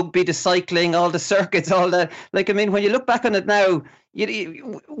 the rugby, the cycling, all the circuits, all that. Like, I mean, when you look back on it now,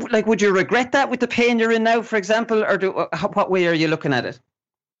 would you regret that with the pain you're in now, for example, or what way are you looking at it?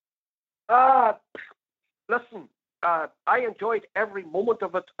 Listen. I enjoyed every moment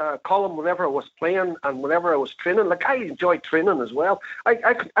of it, Colin, whenever I was playing and whenever I was training. Like, I enjoyed training as well. I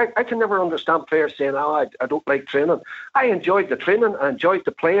can never understand players saying, I don't like training. I enjoyed the training. I enjoyed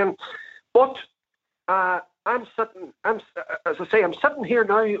the playing. But I'm sitting here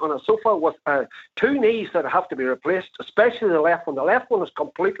now on a sofa with 2 knees that have to be replaced, especially the left one. The left one is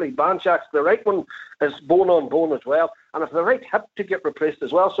completely banjaxed. The right one is bone on bone as well. And it's the right hip to get replaced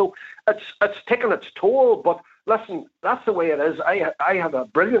as well. So it's taken its toll. But listen, that's the way it is. I have a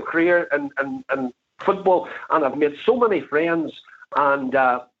brilliant career in football, and I've made so many friends. And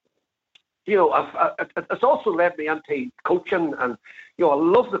it's also led me into coaching, and I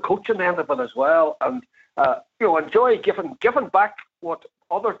love the coaching end of it as well. And enjoy giving back what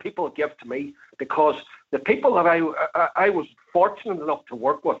other people give to me, because the people that I was fortunate enough to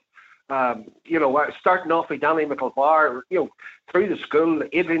work with, starting off with Danny McElvar, through the school,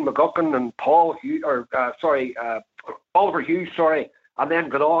 Adrian McGuckin and Oliver Hughes, and then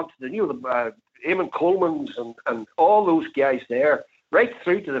got on to the Eamon Coleman's and all those guys there, right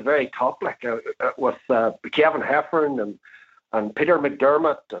through to the very top, like with Kevin Heffern and Peter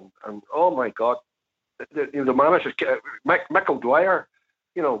McDermott and oh my God, the managers, Mick O'Dwyer,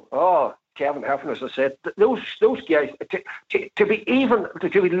 Kevin Heffern, as I said, those guys, to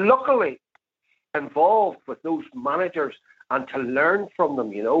be luckily involved with those managers and to learn from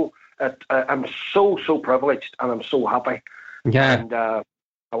them, I'm so privileged, and I'm so happy. Yeah. And I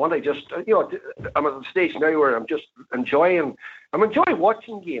want to just, I'm at the stage now where I'm just enjoying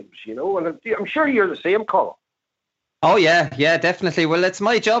watching games, and I'm sure you're the same, Colin. Oh yeah, definitely. Well, it's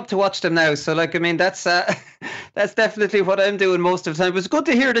my job to watch them now. So, that's definitely what I'm doing most of the time. It was good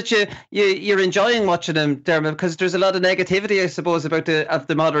to hear that you're enjoying watching them, Dermot, because there's a lot of negativity, I suppose, about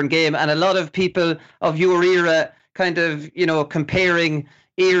the modern game, and a lot of people of your era kind of comparing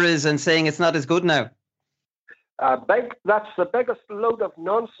eras and saying it's not as good now. That's the biggest load of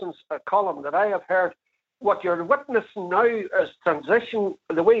nonsense, Colin, that I have heard. What you're witnessing now is transition,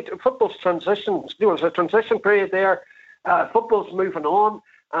 the way football's transitions. There's a transition period there. Football's moving on,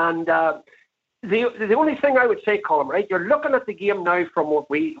 and the only thing I would say, Colin, right? You're looking at the game now from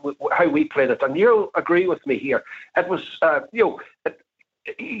how we played it, and you'll agree with me here. It was,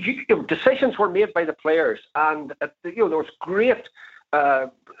 decisions were made by the players, and there was great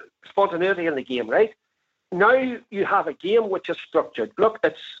spontaneity in the game, right? Now you have a game which is structured. Look,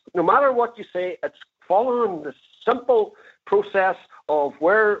 it's no matter what you say, it's following the simple process of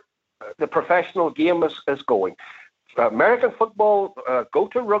where the professional game is going. American football, go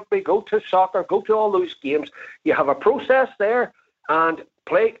to rugby, go to soccer, go to all those games. You have a process there, and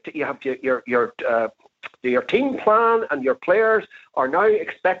play. You have your team plan, and your players are now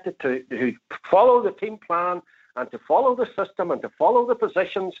expected to follow the team plan and to follow the system and to follow the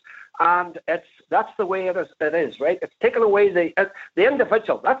positions, and that's the way it is, right? It's taken away the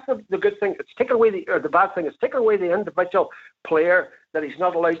individual. That's the good thing. It's taken away the bad thing. It's taken away the individual player, that he's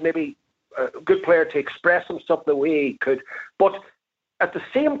not allowed, maybe a good player, to express himself the way he could. But at the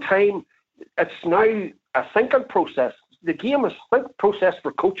same time, it's now a thinking process. The game is a thinking process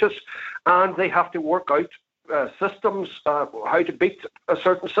for coaches, and they have to work out systems, how to beat a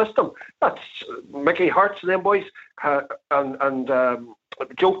certain system. That's Mickey Hart's, them boys, and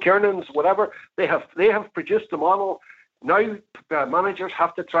Joe Kiernan's, whatever. They have produced the model. Now managers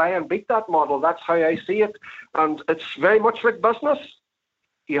have to try and beat that model. That's how I see it, and it's very much like business.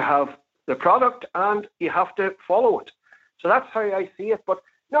 You have the product, and you have to follow it. So that's how I see it. But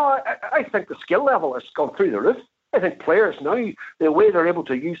no, I think the skill level has gone through the roof. I think players now, the way they're able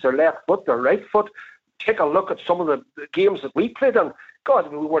to use their left foot, their right foot. Take a look at some of the games that we played, and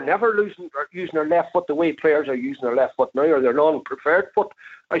God, we were never using our left foot the way players are using their left foot now, or their non-preferred foot,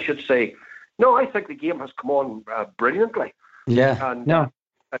 I should say. No, I think the game has come on brilliantly. Yeah, and no.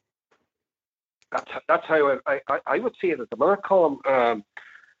 That's how I would see it at the minute, Colin.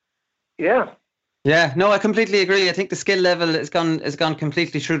 Yeah. Yeah, no, I completely agree. I think the skill level has gone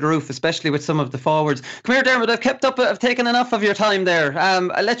completely through the roof, especially with some of the forwards. Come here, Dermot. I've taken enough of your time there.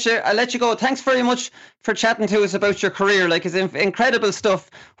 I'll let you go. Thanks very much for chatting to us about your career. Like, it's incredible stuff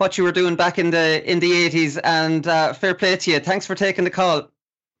what you were doing back in the 80s, and fair play to you. Thanks for taking the call.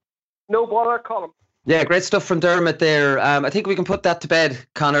 No bother, Colin. Yeah, great stuff from Dermot there. I think we can put that to bed,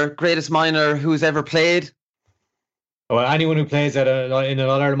 Conor. Greatest minor who's ever played. Well, anyone who plays in an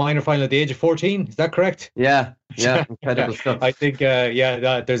All-Ireland minor final at the age of 14, is that correct? Yeah, incredible stuff. I think,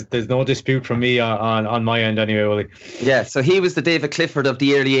 there's no dispute from me on my end anyway, Willie. Yeah, so he was the David Clifford of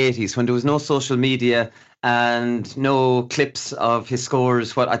the early 80s, when there was no social media and no clips of his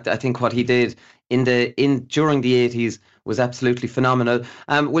scores. I think what he did during the 80s was absolutely phenomenal.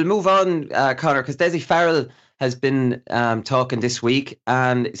 We'll move on, Conor, because Dessie Farrell has been talking this week,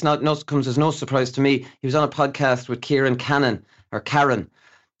 and comes as no surprise to me. He was on a podcast with Karen,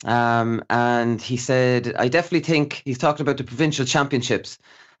 and he said, I definitely think, he's talking about the provincial championships,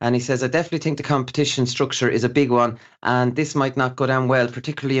 and he says, I definitely think the competition structure is a big one, and this might not go down well,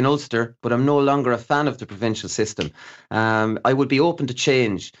 particularly in Ulster, but I'm no longer a fan of the provincial system. I would be open to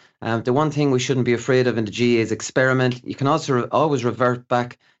change. The one thing we shouldn't be afraid of in the GAA is experiment. You can also always revert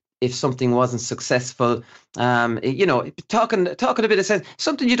back if something wasn't successful. Talking a bit of sense,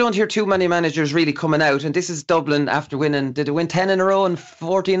 something you don't hear too many managers really coming out, and this is Dublin after winning, did they win 10 in a row and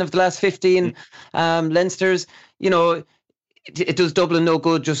 14 of the last 15 Leinsters? It does Dublin no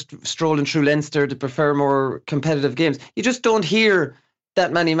good just strolling through Leinster to prefer more competitive games. You just don't hear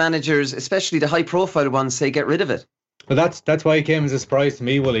that many managers, especially the high profile ones, say get rid of it. Well, that's why it came as a surprise to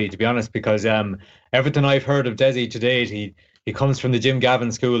me, Willie, to be honest, because everything I've heard of Dessie to date, he comes from the Jim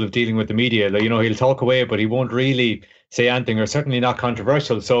Gavin school of dealing with the media. Like, he'll talk away, but he won't really say anything, or certainly not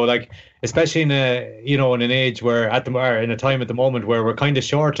controversial. So, like, especially in an age where in a time at the moment where we're kind of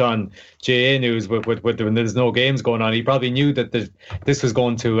short on GAA news with when there's no games going on, he probably knew that this was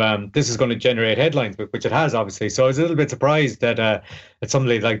going to generate headlines, which it has, obviously. So I was a little bit surprised that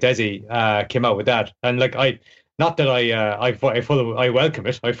somebody like Dessie came out with that. And like I welcome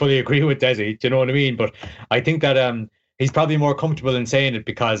it. I fully agree with Dessie. Do you know what I mean? But I think that he's probably more comfortable in saying it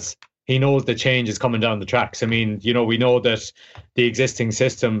because he knows the change is coming down the tracks. I mean, we know that the existing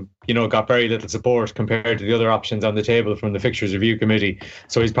system, got very little support compared to the other options on the table from the Fixtures Review Committee.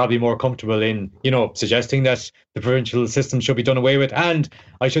 So he's probably more comfortable in, suggesting that the provincial system should be done away with. And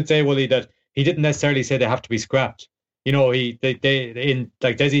I should say, Willie, that he didn't necessarily say they have to be scrapped. Like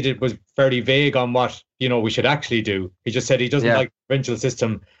Dessie was very vague on what, we should actually do. He just said he doesn't like the provincial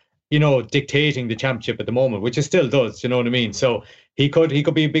system, dictating the championship at the moment, which it still does, you know what I mean? So he could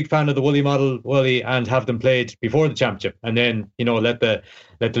be a big fan of the Woolley model, and have them played before the championship, and then, let the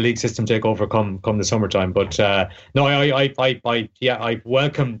league system take over come the summertime. But no, I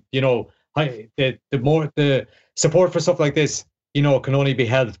welcome, the support for stuff like this, can only be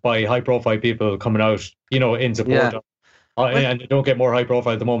helped by high profile people coming out, in support of. And they don't get more high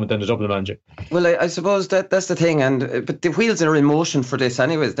profile at the moment than the Dublin manager. Well, I suppose that's the thing, but the wheels are in motion for this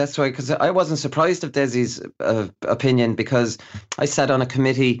anyways. That's why, because I wasn't surprised of Dessie's opinion, because I sat on a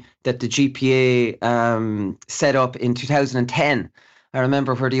committee that the GPA set up in 2010. I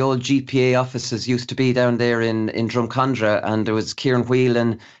remember where the old GPA offices used to be down there in Drumcondra, and there was Kieran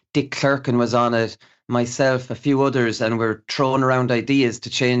Whelan, Dick Clerkin was on it, myself, a few others, and we're throwing around ideas to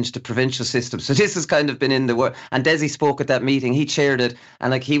change the provincial system. So this has kind of been in the work. And Desi spoke at that meeting. He chaired it,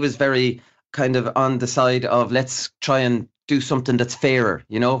 and like he was very kind of on the side of let's try and do something that's fairer,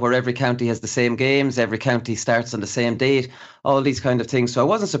 where every county has the same games, every county starts on the same date, all these kind of things. So I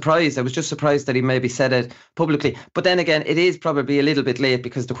wasn't surprised. I was just surprised that he maybe said it publicly. But then again, it is probably a little bit late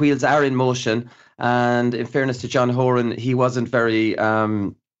because the wheels are in motion. And in fairness to John Horan, he wasn't very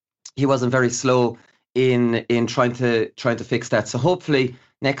slow in trying to fix that. So hopefully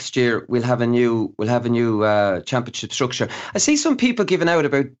next year we'll have a new championship structure. I see some people giving out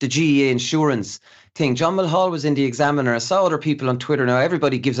about the GAA insurance thing. John Mulhall was in the Examiner. I saw other people on Twitter. Now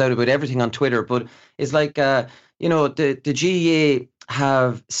everybody gives out about everything on Twitter, but it's like the GAA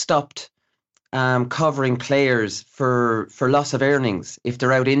have stopped covering players for loss of earnings if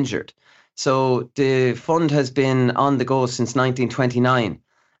they're out injured. So the fund has been on the go since 1929.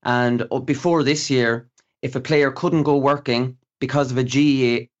 And before this year, if a player couldn't go working because of a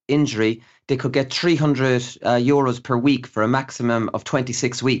GAA injury, they could get €300 per week for a maximum of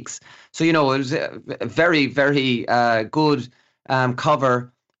 26 weeks. So, it was a very, very good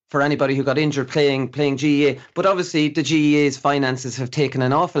cover for anybody who got injured playing GAA. But obviously, the GAA's finances have taken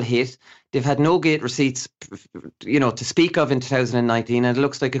an awful hit. They've had no gate receipts, to speak of in 2019, and it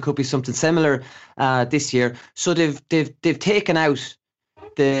looks like it could be something similar this year. So they've taken out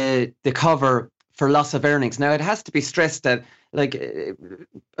the cover for loss of earnings. Now, it has to be stressed that, I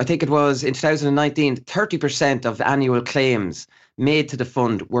think it was in 2019, 30% of annual claims made to the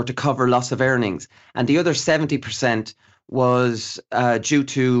fund were to cover loss of earnings, and the other 70% was due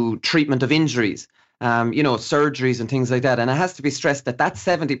to treatment of injuries, surgeries and things like that. And it has to be stressed that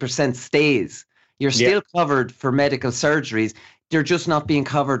 70% stays. You're still covered for medical surgeries. They're just not being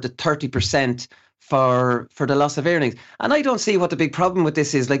covered the 30% for the loss of earnings. And I don't see what the big problem with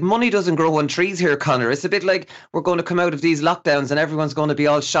this is. Like, money doesn't grow on trees here, Conor. It's a bit like we're going to come out of these lockdowns and everyone's going to be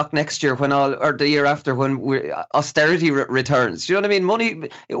all shocked next year or the year after when austerity returns. Do you know what I mean? Money,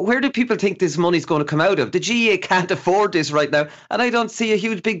 where do people think this money's going to come out of? The GAA can't afford this right now, and I don't see a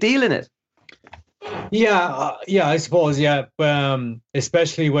huge big deal in it. Yeah, I suppose,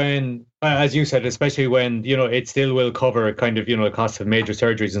 especially when, as you said, especially when, it still will cover kind of, the cost of major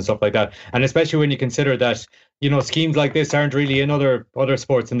surgeries and stuff like that. And especially when you consider that, schemes like this aren't really in other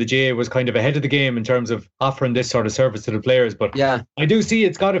sports, and the GAA was kind of ahead of the game in terms of offering this sort of service to the players. But yeah, I do see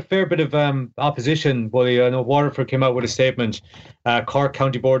it's got a fair bit of opposition. Well, I know Waterford came out with a statement. Cork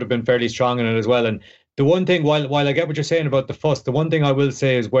County Board have been fairly strong in it as well. And the one thing, while I get what you're saying about the fuss, the one thing I will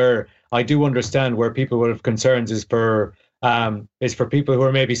say is where I do understand where people would have concerns is for people who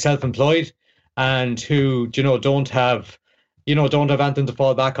are maybe self-employed and who don't have anything to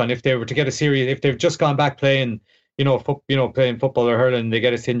fall back on. If they were to get if they've just gone back playing playing football or hurling, they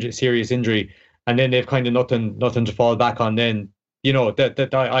get a serious injury, and then they've kind of nothing to fall back on. Then that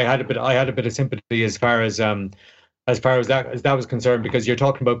I had a bit of sympathy as far as that was concerned, because you're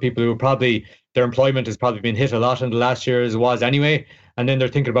talking about people who probably their employment has probably been hit a lot in the last year as it was anyway, and then they're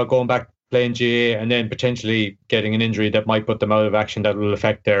thinking about going back playing GAA and then potentially getting an injury that might put them out of action, that will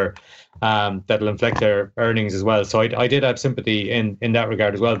affect their earnings as well. So I did have sympathy in that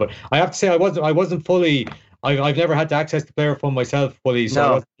regard as well. But I have to say I wasn't fully. I've never had to access the player fund myself fully, so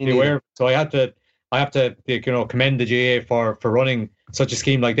I wasn't aware. So I have to commend the GAA for running such a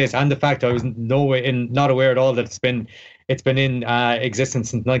scheme like this, and the fact I was not aware at all that it's been in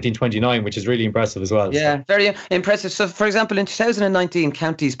existence since 1929, which is really impressive as well. Yeah, very impressive. So, for example, in 2019,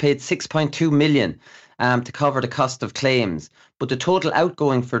 counties paid $6.2 million to cover the cost of claims, but the total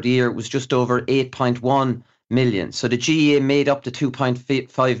outgoing for the year was just over $8.1 million. So the GAA made up the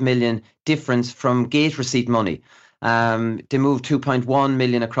 $2.5 million difference from gate receipt money. They moved $2.1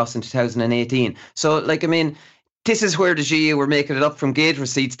 million across in 2018. So, this is where the GAA were making it up from gate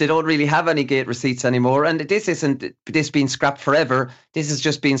receipts. They don't really have any gate receipts anymore. And this isn't this being scrapped forever. This is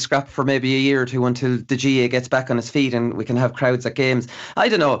just being scrapped for maybe a year or two until the GAA gets back on its feet and we can have crowds at games. I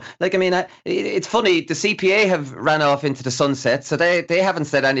don't know. It's funny. The CPA have ran off into the sunset. So they haven't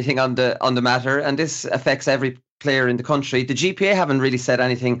said anything on the matter. And this affects every player in the country. The GPA haven't really said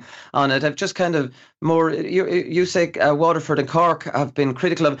anything on it. I've just kind of more, you say Waterford and Cork have been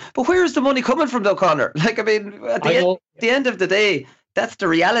critical of, but where is the money coming from though, Conor? At the end of the day, that's the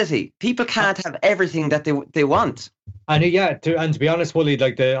reality. People can't have everything that they want. And to be honest, Wooly,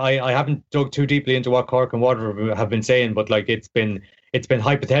 I haven't dug too deeply into what Cork and Waterford have been saying, but it's been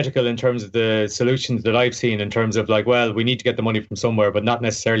hypothetical in terms of the solutions that I've seen, in terms of we need to get the money from somewhere, but not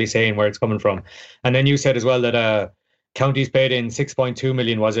necessarily saying where it's coming from. And then you said as well that counties paid in $6.2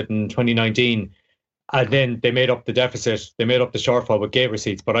 million, was it, in 2019? And then they made up the deficit, they made up the shortfall with gate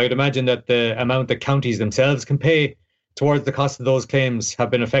receipts. But I would imagine that the amount that counties themselves can pay towards the cost of those claims have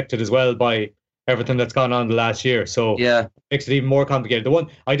been affected as well by everything that's gone on the last year. So yeah, it makes it even more complicated.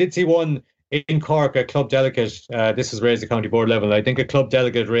 I did see one in Cork, a club delegate, this was raised at county board level. I think a club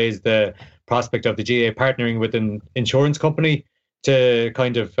delegate raised the prospect of the GAA partnering with an insurance company to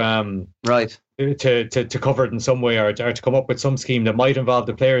kind of right. To cover it in some way, or to come up with some scheme that might involve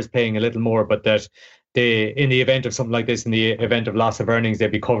the players paying a little more, but that in the event of something like this, in the event of loss of earnings,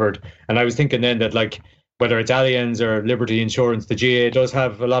 they'd be covered. And I was thinking then that, like, whether it's Allianz or Liberty Insurance, the GAA does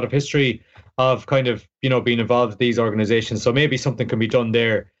have a lot of history of kind of, being involved with these organisations. So maybe something can be done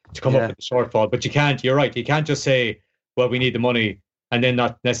there to come up with the shortfall. But you're right, you can't just say, well, we need the money, and then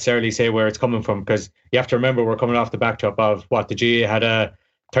not necessarily say where it's coming from, because you have to remember we're coming off the backdrop of the GAA had a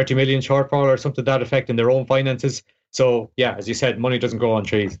 30 million shortfall or something to that effect in their own finances. So, yeah, as you said, money doesn't grow on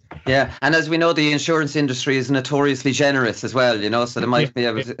trees. Yeah, and as we know, the insurance industry is notoriously generous as well, so they might be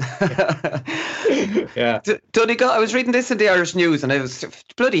able to... Yeah. Donegal, I was reading this in the Irish News, and it was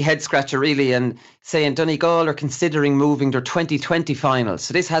bloody head-scratcher, really, and saying Donegal are considering moving their 2020 final.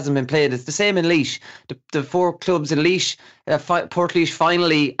 So this hasn't been played. It's the same in Laois. The four clubs in Laois, Portlaoise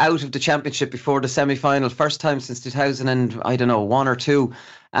finally out of the championship before the semi-final, first time since 2001 or 2.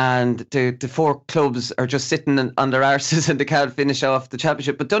 And the four clubs are just sitting on their arses and they can't finish off the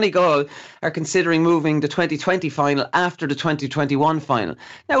championship. But Donegal are considering moving the 2020 final after the 2021 final.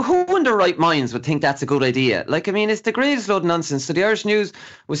 Now, who in their right minds would think that's a good idea? It's the greatest load of nonsense. So the Irish News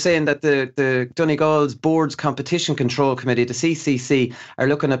was saying that the Donegal's Board's Competition Control Committee, the CCC, are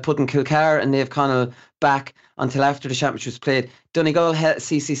looking at putting Kilcar and Naomh Conaill back until after the championship's played. Donegal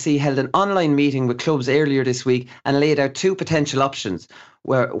CCC held an online meeting with clubs earlier this week and laid out two potential options,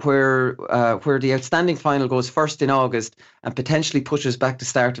 where the outstanding final goes first in August and potentially pushes back the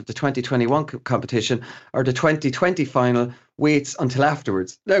start of the 2021 competition, or the 2020 final waits until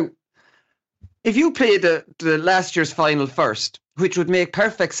afterwards. Now, if you play the last year's final first, which would make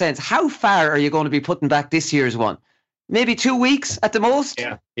perfect sense, how far are you going to be putting back this year's one? Maybe 2 weeks at the most?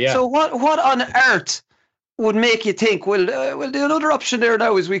 Yeah. So what on earth would make you think, well, the another option there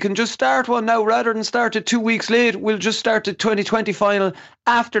now is we can just start one now rather than start it 2 weeks late. We'll just start the 2020 final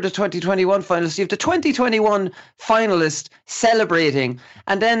after the 2021 final. So you have the 2021 finalist celebrating,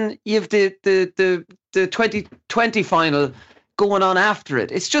 and then you have the 2020 final going on after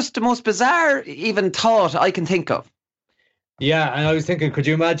it. It's just the most bizarre even thought I can think of. Yeah, and I was thinking, could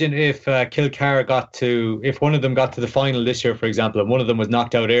you imagine if Kilcar if one of them got to the final this year, for example, and one of them was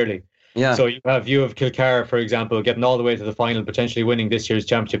knocked out early? Yeah. So you have Kilcar, for example, getting all the way to the final, potentially winning this year's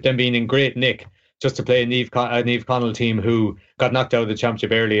championship, then being in great nick just to play a Naomh Conaill team who got knocked out of the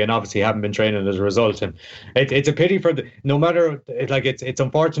championship early and obviously haven't been training as a result. And it's a pity it's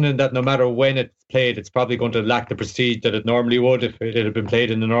unfortunate that no matter when it's played, it's probably going to lack the prestige that it normally would if it had been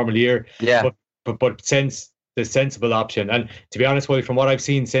played in the normal year. Yeah. But since the sensible option, and to be honest, Willie, from what I've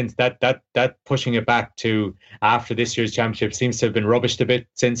seen since, that pushing it back to after this year's championship seems to have been rubbished a bit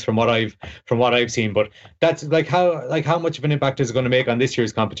since, from what I've seen. But that's how much of an impact is it going to make on this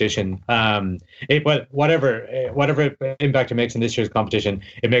year's competition? Whatever impact it makes in this year's competition,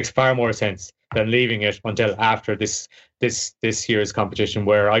 it makes far more sense than leaving it until after this year's competition,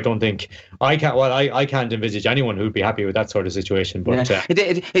 where I can't envisage anyone who'd be happy with that sort of situation. But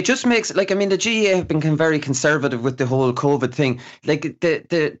it just makes, the GAA have been very conservative with the whole COVID thing.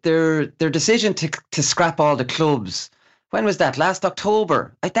 Their decision to scrap all the clubs, when was that? Last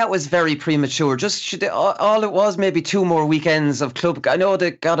October. That was very premature. All it was, maybe 2 more weekends of club. I know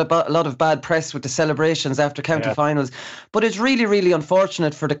they got a lot of bad press with the celebrations after county finals, but it's really, really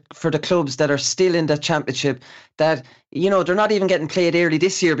unfortunate for the clubs that are still in that championship that, they're not even getting played early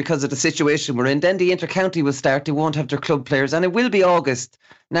this year because of the situation we're in. Then the inter-county will start. They won't have their club players, and it will be August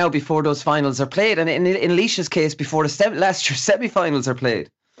now before those finals are played. And in Laois's case, before last year's semi-finals are played.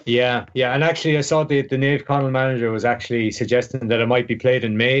 Yeah, and actually I saw the Naomh Conaill manager was actually suggesting that it might be played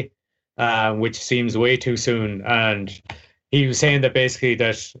in May, which seems way too soon. And he was saying that basically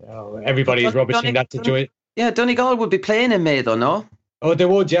that everybody is rubbishing that situation. Yeah, Donegal would be playing in May though, no? Oh, they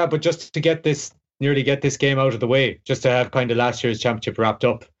would, yeah, but just to nearly get this game out of the way, just to have kind of last year's championship wrapped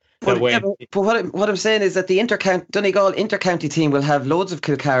up. But what I'm saying is that the Donegal inter-county team will have loads of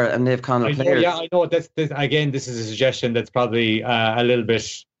Kilcara and Naomh Conaill players. Yeah, I know. This is a suggestion that's probably a little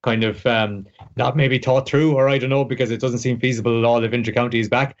bit kind of not maybe thought through, or I don't know, because it doesn't seem feasible at all if inter-county is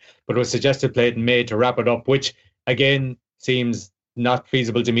back. But it was suggested played in May to wrap it up, which again seems not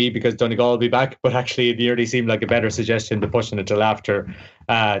feasible to me because Donegal will be back. But actually, it nearly seemed like a better suggestion to pushing it till after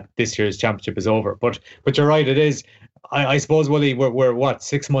this year's championship is over. But you're right, it is. I suppose, Willie, we're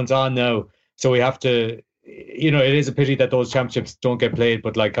 6 months on now So we have to, it is a pity that those championships don't get played.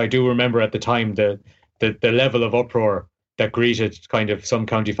 But like, I do remember at the time the level of uproar that greeted kind of some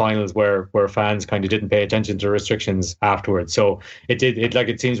county finals where fans kind of didn't pay attention to restrictions afterwards. So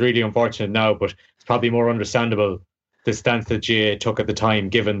it seems really unfortunate now, but it's probably more understandable the stance that GAA took at the time,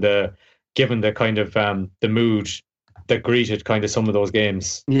 given the kind of the mood that greeted kind of some of those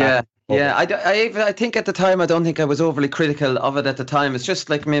games. Yeah. Yeah, I think at the time, I don't think I was overly critical of it at the time. It's just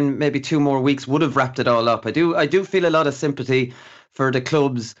like, I mean, maybe 2 more weeks would have wrapped it all up. I do feel a lot of sympathy for the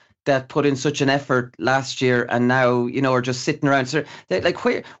clubs that put in such an effort last year and now, are just sitting around. So, like,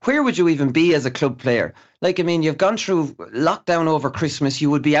 where would you even be as a club player? Like, I mean, you've gone through lockdown over Christmas. You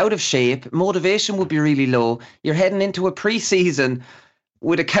would be out of shape. Motivation would be really low. You're heading into a pre-season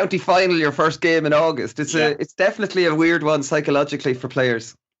with a county final, your first game in August. It's definitely a weird one psychologically for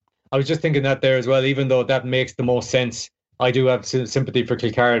players. I was just thinking that there as well, even though that makes the most sense. I do have sympathy for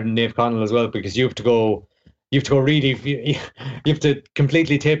Kilcarran and Naomh Conaill as well, because you have to go really, you have to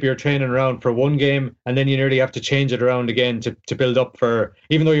completely taper your training around for one game, and then you nearly have to change it around again to build up for,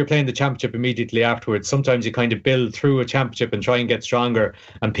 even though you're playing the championship immediately afterwards, sometimes you kind of build through a championship and try and get stronger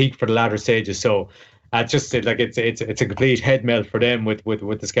and peak for the latter stages. So it's a complete head melt for them with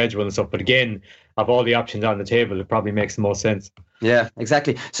the schedule and stuff. But again, of all the options on the table, it probably makes the most sense. Yeah,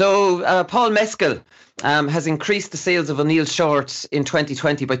 exactly. So Paul Mescal has increased the sales of O'Neill's shorts in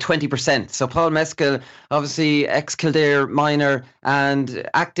 2020 by 20%. So Paul Mescal, obviously ex-Kildare minor and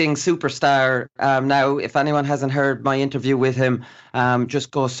acting superstar. Now, if anyone hasn't heard my interview with him,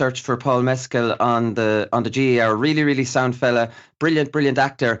 just go search for Paul Mescal on the GAA. Really, really sound fella. Brilliant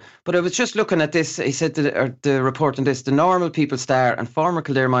actor. But I was just looking at this. He said the report on this: the normal people star and former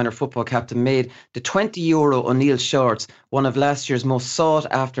Kildare minor football captain made the €20 O'Neill shorts one of last year's most sought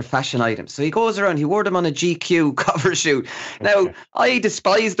after fashion items. So he goes around, he wore them on a GQ cover shoot. Now, I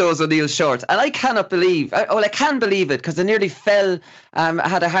despise those O'Neill shorts, and I cannot believe, I can believe it, because I nearly fell, I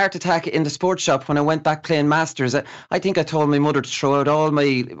had a heart attack in the sports shop when I went back playing Masters. I think I told my mother to throw out all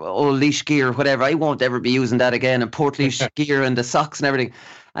my old leash gear or whatever. I won't ever be using that again, and port leash gear and the socks and everything.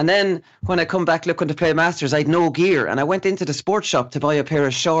 And then when I come back looking to play Masters, I had no gear, and I went into the sports shop to buy a pair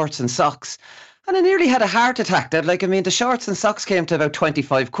of shorts and socks. And I nearly had a heart attack. The shorts and socks came to about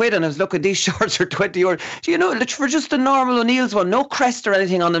 25 quid, and I was looking, these shorts are €20. For just the normal O'Neill's one, no crest or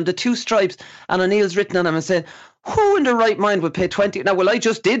anything on them, the 2 stripes, and O'Neill's written on them, and said, who in their right mind would pay 20? Now, well, I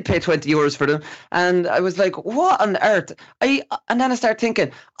just did pay €20 for them, and I was like, what on earth? And then I started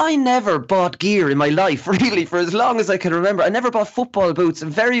thinking, I never bought gear in my life, really, for as long as I can remember. I never bought football boots.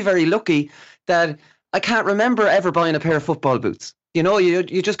 I'm very, very lucky that I can't remember ever buying a pair of football boots.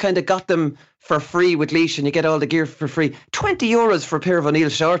 You just kind of got them for free with Leash, and you get all the gear for free. €20 for a pair of O'Neill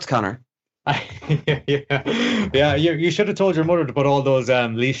shorts, Conor. Yeah. You should have told your mother to put all those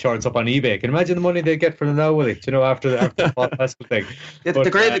Leash shorts up on eBay. Can you imagine the money they get for them now, Willie? After the Paul Mescal thing. The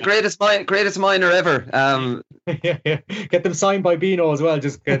greatest minor ever. Get them signed by Beano as well.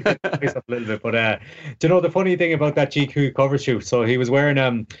 Just get the price up a little bit. But the funny thing about that GQ cover shoot? So he was wearing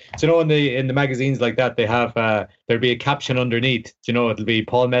in the magazines like that, they have there'd be a caption underneath. It'll be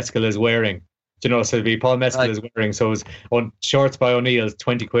Paul Mescal is wearing. So it'd be Paul Mescal is wearing. So it was on shorts by O'Neill's,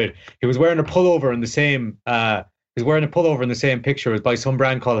 20 quid. He was wearing a pullover in the same. He's wearing a pullover in the same picture as by some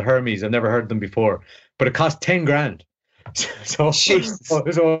brand called Hermes. I've never heard of them before, but it cost 10 grand. So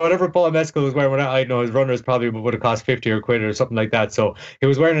whatever Paul Mescal was wearing, I know his runners probably would have cost 50 or quid or something like that. So he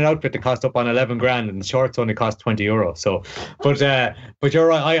was wearing an outfit that cost up on 11 grand, and the shorts only cost €20. So, but you're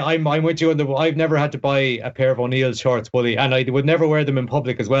right. I'm with you on I've never had to buy a pair of O'Neill's shorts, Willie, and I would never wear them in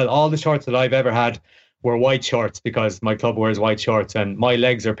public as well. All the shorts that I've ever had were white shorts, because my club wears white shorts, and my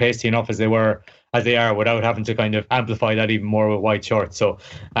legs are pasty enough as they are without having to kind of amplify that even more with white shorts. So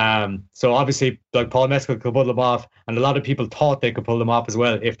obviously, like, Paul Mescal could pull them off, and a lot of people thought they could pull them off as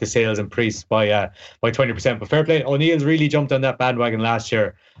well if the sales increased by 20%. But fair play, O'Neill's really jumped on that bandwagon last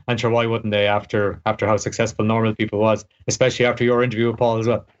year, and sure, why wouldn't they after how successful Normal People was, especially after your interview with Paul as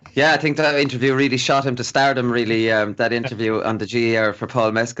well. Yeah, I think that interview really shot him to stardom, really, that interview on the GAA for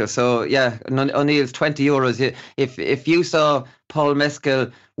Paul Mescal. So yeah, O'Neill's €20. If you saw Paul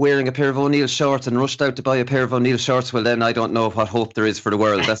Mescal wearing a pair of O'Neill shorts and rushed out to buy a pair of O'Neill shorts, well, then I don't know what hope there is for the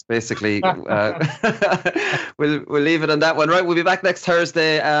world. That's basically we'll leave it on that one. Right, we'll be back next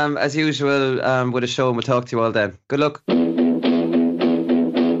Thursday as usual with a show, and we'll talk to you all then. Good luck.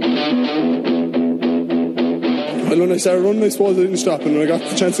 And when I started running, I suppose I didn't stop, and when I got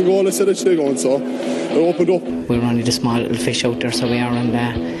the chance to go, I said I should go, and so I opened up. We're only the small little fish out there, so we are,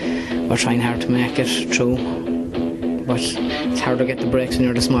 and we're trying hard to make it through. but it's hard to get the breaks when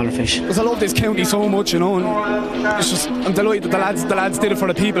you're the smaller fish. Because I love this county so much, and it's just, I'm delighted that the lads did it for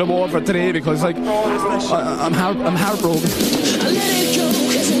the people who over today, because I'm heartbroken. I let it go,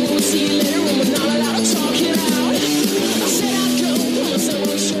 'cause I won't see you later when we're not allowed to talk it out.